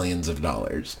upon millions of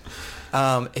dollars.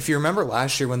 If you remember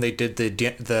last year when they did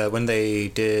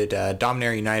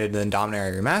Dominaria United and then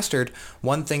Dominaria Remastered,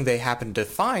 one thing they happened to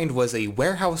find was a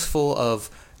warehouse full of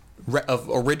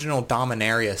original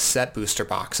Dominaria set booster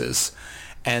boxes,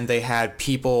 and they had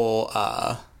people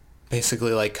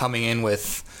basically like coming in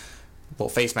with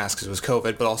face masks because it was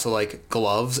COVID, but also like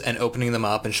gloves and opening them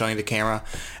up and showing the camera.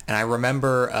 And I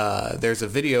remember there's a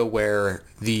video where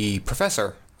the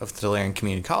professor of the Delirium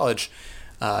Community College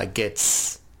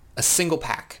gets a single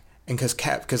pack, and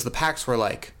because the packs were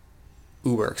like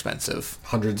uber expensive,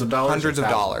 hundreds of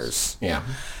dollars. Yeah.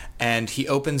 And he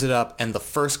opens it up, and the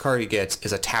first card he gets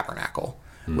is a Tabernacle,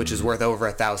 which is worth over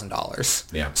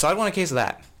 $1,000. Yeah. So I'd want a case of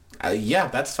that. Yeah,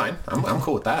 that's fine. I'm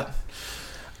cool with that.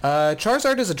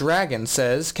 Charizard is a dragon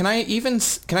says, can I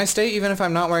stay even if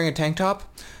I'm not wearing a tank top?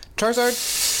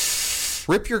 Charizard,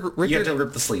 you have to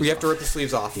rip the sleeves. You have to rip the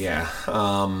sleeves off. Yeah.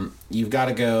 You've got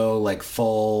to go like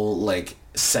full like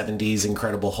 70s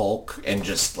Incredible Hulk and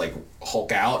just like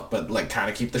Hulk out, but like kind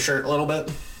of keep the shirt a little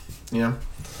bit. You know?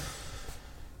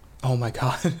 Oh my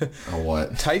god. Oh,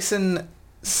 what? Tyson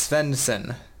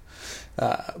Svensson,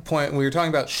 we were talking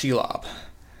about Shelob,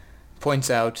 points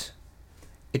out,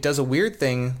 it does a weird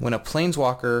thing when a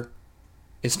planeswalker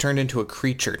is turned into a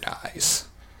creature dies.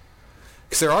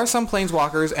 Because there are some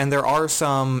planeswalkers and there are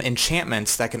some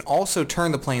enchantments that can also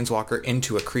turn the planeswalker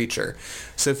into a creature.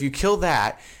 So if you kill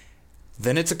that,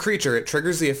 then it's a creature, it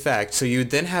triggers the effect, so you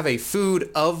then have a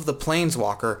food of the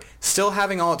planeswalker, still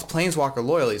having all its planeswalker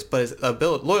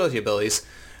loyalty abilities,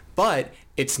 but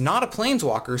it's not a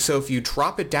planeswalker, so if you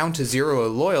drop it down to 0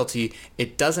 loyalty,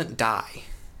 it doesn't die.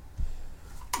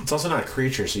 It's also not a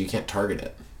creature, so you can't target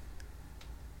it.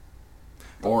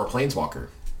 Or a planeswalker.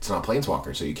 It's not a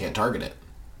planeswalker, so you can't target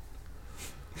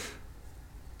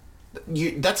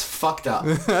it. That's fucked up.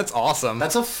 That's awesome.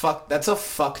 That's a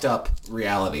fucked up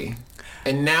reality.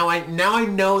 And now I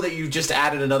know that you just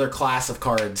added another class of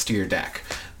cards to your deck.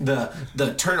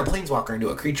 the turn a planeswalker into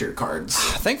a creature cards.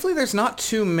 Thankfully, there's not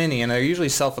too many, and they're usually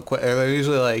they're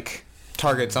usually like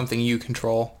target something you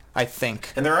control, I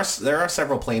think. And there are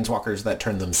several planeswalkers that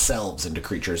turn themselves into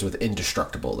creatures with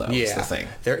indestructible, though. Yeah, is the thing.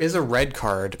 There is a red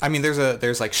card. I mean,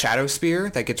 there's like Shadow Spear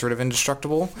that gets rid of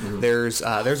indestructible. Mm-hmm. There's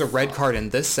a red card in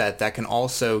this set that can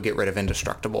also get rid of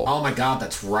indestructible. Oh my god,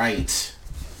 that's right.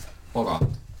 Hold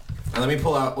on. Let me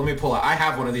pull out. I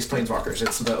have one of these planeswalkers.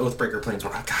 It's the Oathbreaker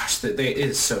planeswalker. Gosh, it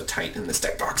is so tight in this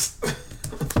deck box.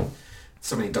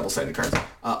 So many double-sided cards.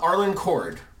 Arlen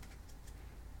Cord.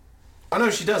 Oh no,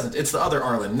 she doesn't. It's the other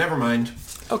Arlen. Never mind.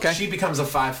 Okay. She becomes a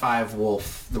 5/5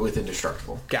 wolf with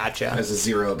indestructible. Gotcha. Has a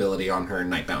 0 ability on her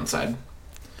Nightbound side.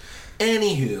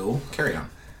 Anywho, carry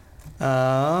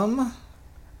on.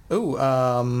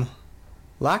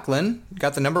 Lachlan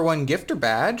got the number 1 gifter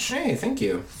badge. Hey, thank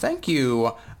you. Thank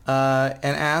you.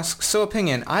 And asks, so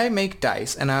opinion, I make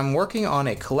dice and I'm working on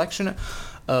a collection.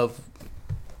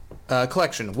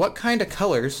 What kind of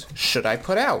colors should I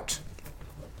put out?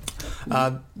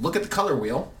 Look at the color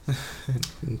wheel.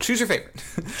 Choose your favorite.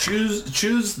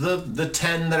 choose the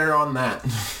 10 that are on that.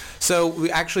 So we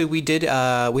have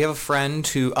a friend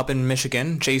who up in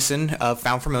Michigan, Jason,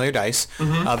 Found Familiar Dice,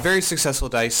 very successul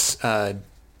dice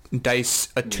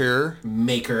tour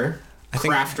maker,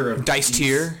 crafter of dice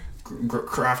tier.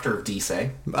 Crafter of Dice.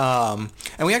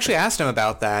 And we actually asked him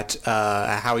about that,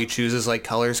 how he chooses like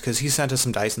colors, because he sent us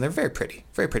some dice and they're very pretty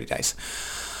dice.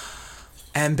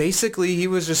 And basically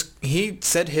he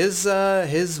said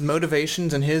his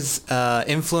motivations and his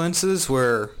influences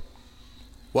were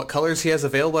what colors he has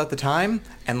available at the time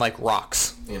and like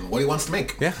rocks. And what he wants to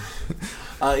make. Yeah.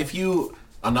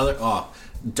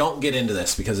 Don't get into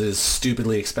this because it is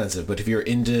stupidly expensive, but if you're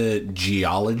into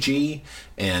geology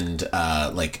and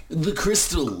like the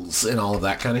crystals and all of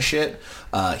that kind of shit,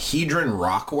 Hedron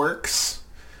Rockworks,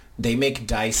 they make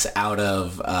dice out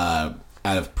of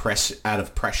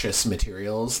precious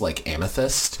materials like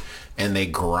amethyst, and they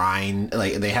grind,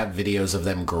 like they have videos of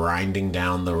them grinding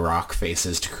down the rock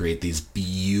faces to create these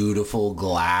beautiful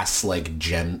glass like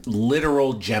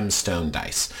literal gemstone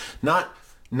dice.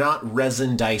 Not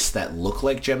resin dice that look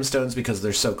like gemstones because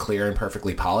they're so clear and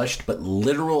perfectly polished, but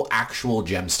literal actual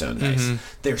gemstone dice. Mm-hmm.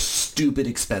 They're stupid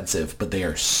expensive, but they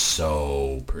are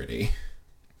so pretty.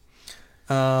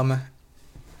 Alex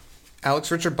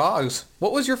Richard Boggs,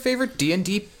 what was your favorite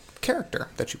D&D character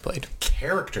that you played?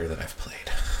 Character that I've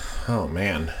played? Oh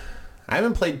man. I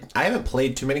haven't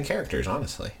played too many characters,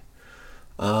 honestly.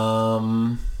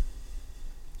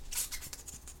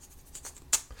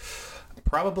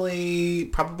 Probably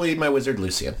my wizard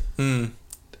Lucian.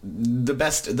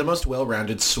 The most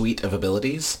well-rounded suite of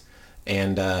abilities,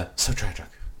 and so tragic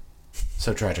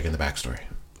in the backstory.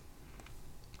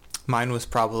 Mine was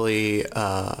probably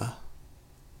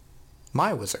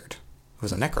my wizard, who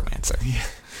was a necromancer. Yeah.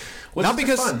 Not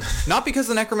because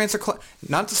the necromancer,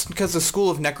 not just because the school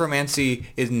of necromancy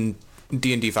in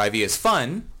D&D 5e is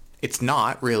fun. It's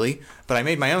not really, but I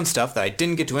made my own stuff that I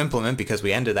didn't get to implement because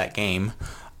we ended that game.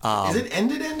 Is it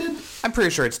ended? I'm pretty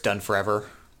sure it's done forever.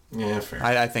 Yeah, fair.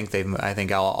 I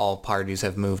think all parties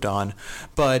have moved on,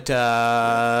 but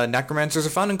necromancers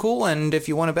are fun and cool. And if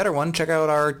you want a better one, check out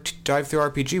our Dive Through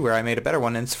RPG where I made a better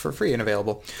one and it's for free and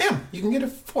available. Yeah, you can get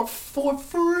it for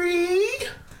free.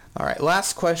 All right,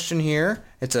 last question here.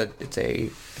 It's a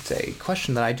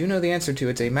question that I do know the answer to.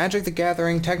 It's a Magic the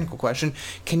Gathering technical question.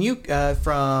 Can you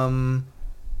from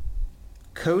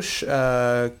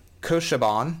Koshaban,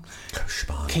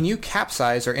 can you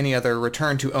capsize or any other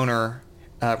return to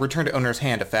owner's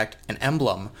hand effect an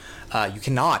emblem? You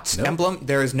cannot. Nope. Emblem.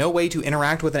 There is no way to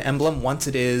interact with an emblem once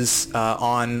it is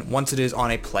on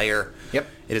a player. Yep.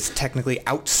 It is technically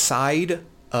outside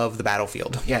of the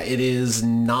battlefield. Yeah, it is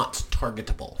not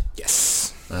targetable.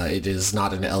 Yes. It is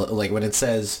not like when it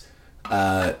says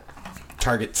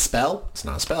target spell. It's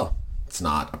not a spell. It's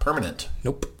not a permanent.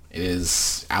 Nope. It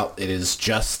is out. It is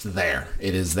just there.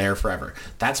 It is there forever.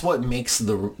 That's what makes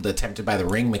the Tempted by the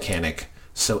Ring mechanic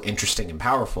so interesting and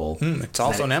powerful. It's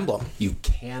also an emblem. You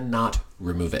cannot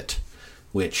remove it,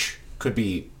 which could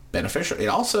be beneficial. It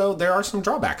also, there are some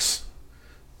drawbacks.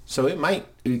 So it might,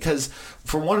 because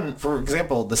for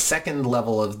example, the second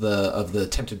level of the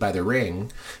Tempted by the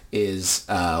Ring is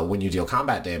when you deal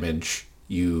combat damage,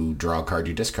 you draw a card,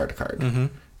 you discard a card. Mm-hmm.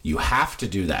 You have to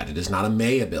do that. It is not a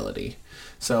May ability.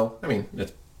 So, I mean,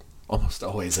 it's almost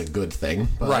always a good thing.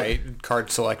 But right.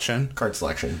 Card selection.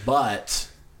 But,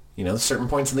 certain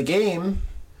points in the game,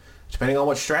 depending on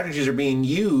what strategies are being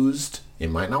used, it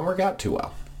might not work out too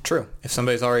well. True. If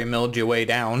somebody's already milled you way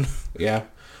down. Yeah.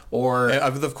 Or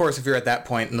Of course, if you're at that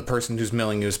point and the person who's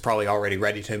milling you is probably already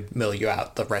ready to mill you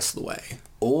out the rest of the way.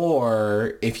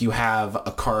 Or if you have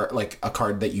a card, like a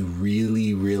card that you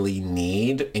really, really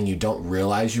need and you don't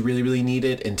realize you really, really need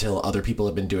it until other people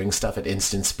have been doing stuff at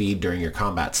instant speed during your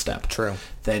combat step. True.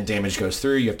 Then damage goes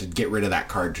through. You have to get rid of that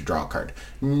card to draw a card.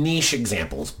 Niche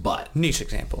examples, but... Niche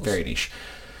examples. Very niche.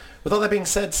 With all that being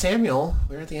said, Samuel,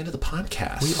 we're at the end of the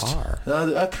podcast. We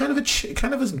are.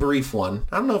 Kind of a brief one.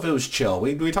 I don't know if it was chill.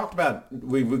 We talked about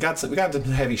we got some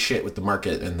heavy shit with the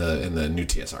market and the new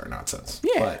TSR nonsense.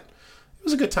 Yeah. But it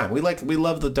was a good time. We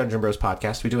love the Dungeon Bros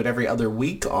podcast. We do it every other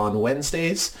week on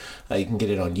Wednesdays. You can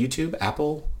get it on YouTube,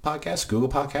 Apple Podcasts, Google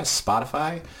Podcasts,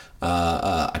 Spotify.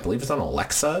 I believe it's on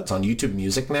Alexa. It's on YouTube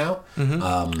Music now.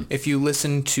 Mm-hmm. If you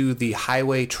listen to the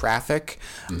highway traffic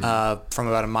from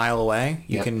about a mile away,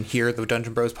 you can hear the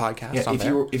Dungeon Bros podcast on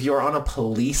there. If you're on a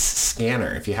police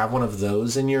scanner, if you have one of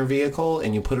those in your vehicle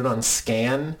and you put it on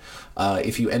scan,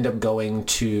 if you end up going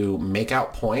to make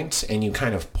out point and you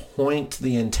kind of point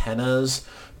the antennas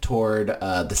toward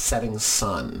the setting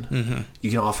sun, you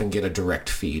can often get a direct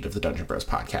feed of the Dungeon Bros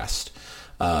podcast.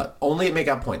 Only at make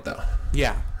out point, though.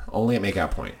 Yeah. Only at make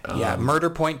out point. Murder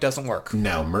point doesn't work.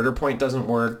 No, murder point doesn't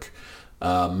work.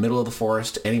 Middle of the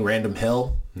forest, any random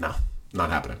hill, no, not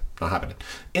happening. Not happening.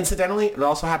 Incidentally, it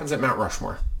also happens at Mount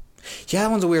Rushmore. Yeah,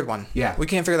 that one's a weird one. Yeah. We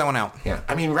can't figure that one out. Yeah.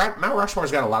 I mean, Mount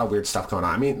Rushmore's got a lot of weird stuff going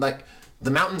on. I mean, like,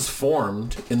 the mountains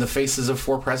formed in the faces of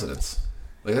 4 presidents.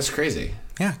 Like, that's crazy.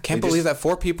 Yeah, can't believe that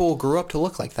 4 people grew up to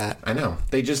look like that. I know.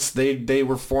 They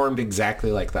were formed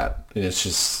exactly like that. And it's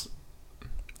just...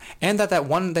 And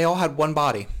they all had one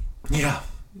body. Yeah.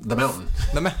 The mountain.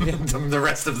 The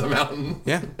rest of the mountain.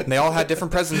 Yeah. They all had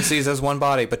different presidencies as one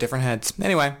body, but different heads.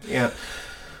 Anyway. Yeah.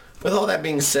 With all that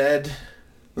being said,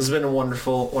 this has been a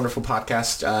wonderful, wonderful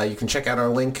podcast. You can check out our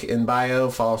link in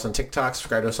bio. Follow us on TikTok.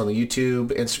 Subscribe to us on the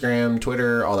YouTube, Instagram,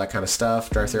 Twitter, all that kind of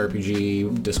stuff.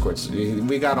 TTRPG, Discords.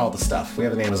 We got all the stuff. We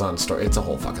have an Amazon store. It's a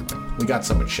whole fucking thing. We got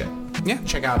so much shit. Yeah.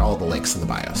 Check out all the links in the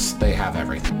bios. They have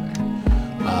everything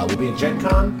there. We'll be at Gen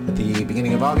Con at the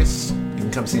beginning of August. You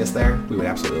can come see us there. We would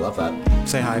absolutely love that.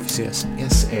 Say hi if you see us.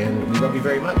 Yes, and we love you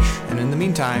very much. And in the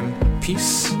meantime,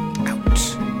 peace.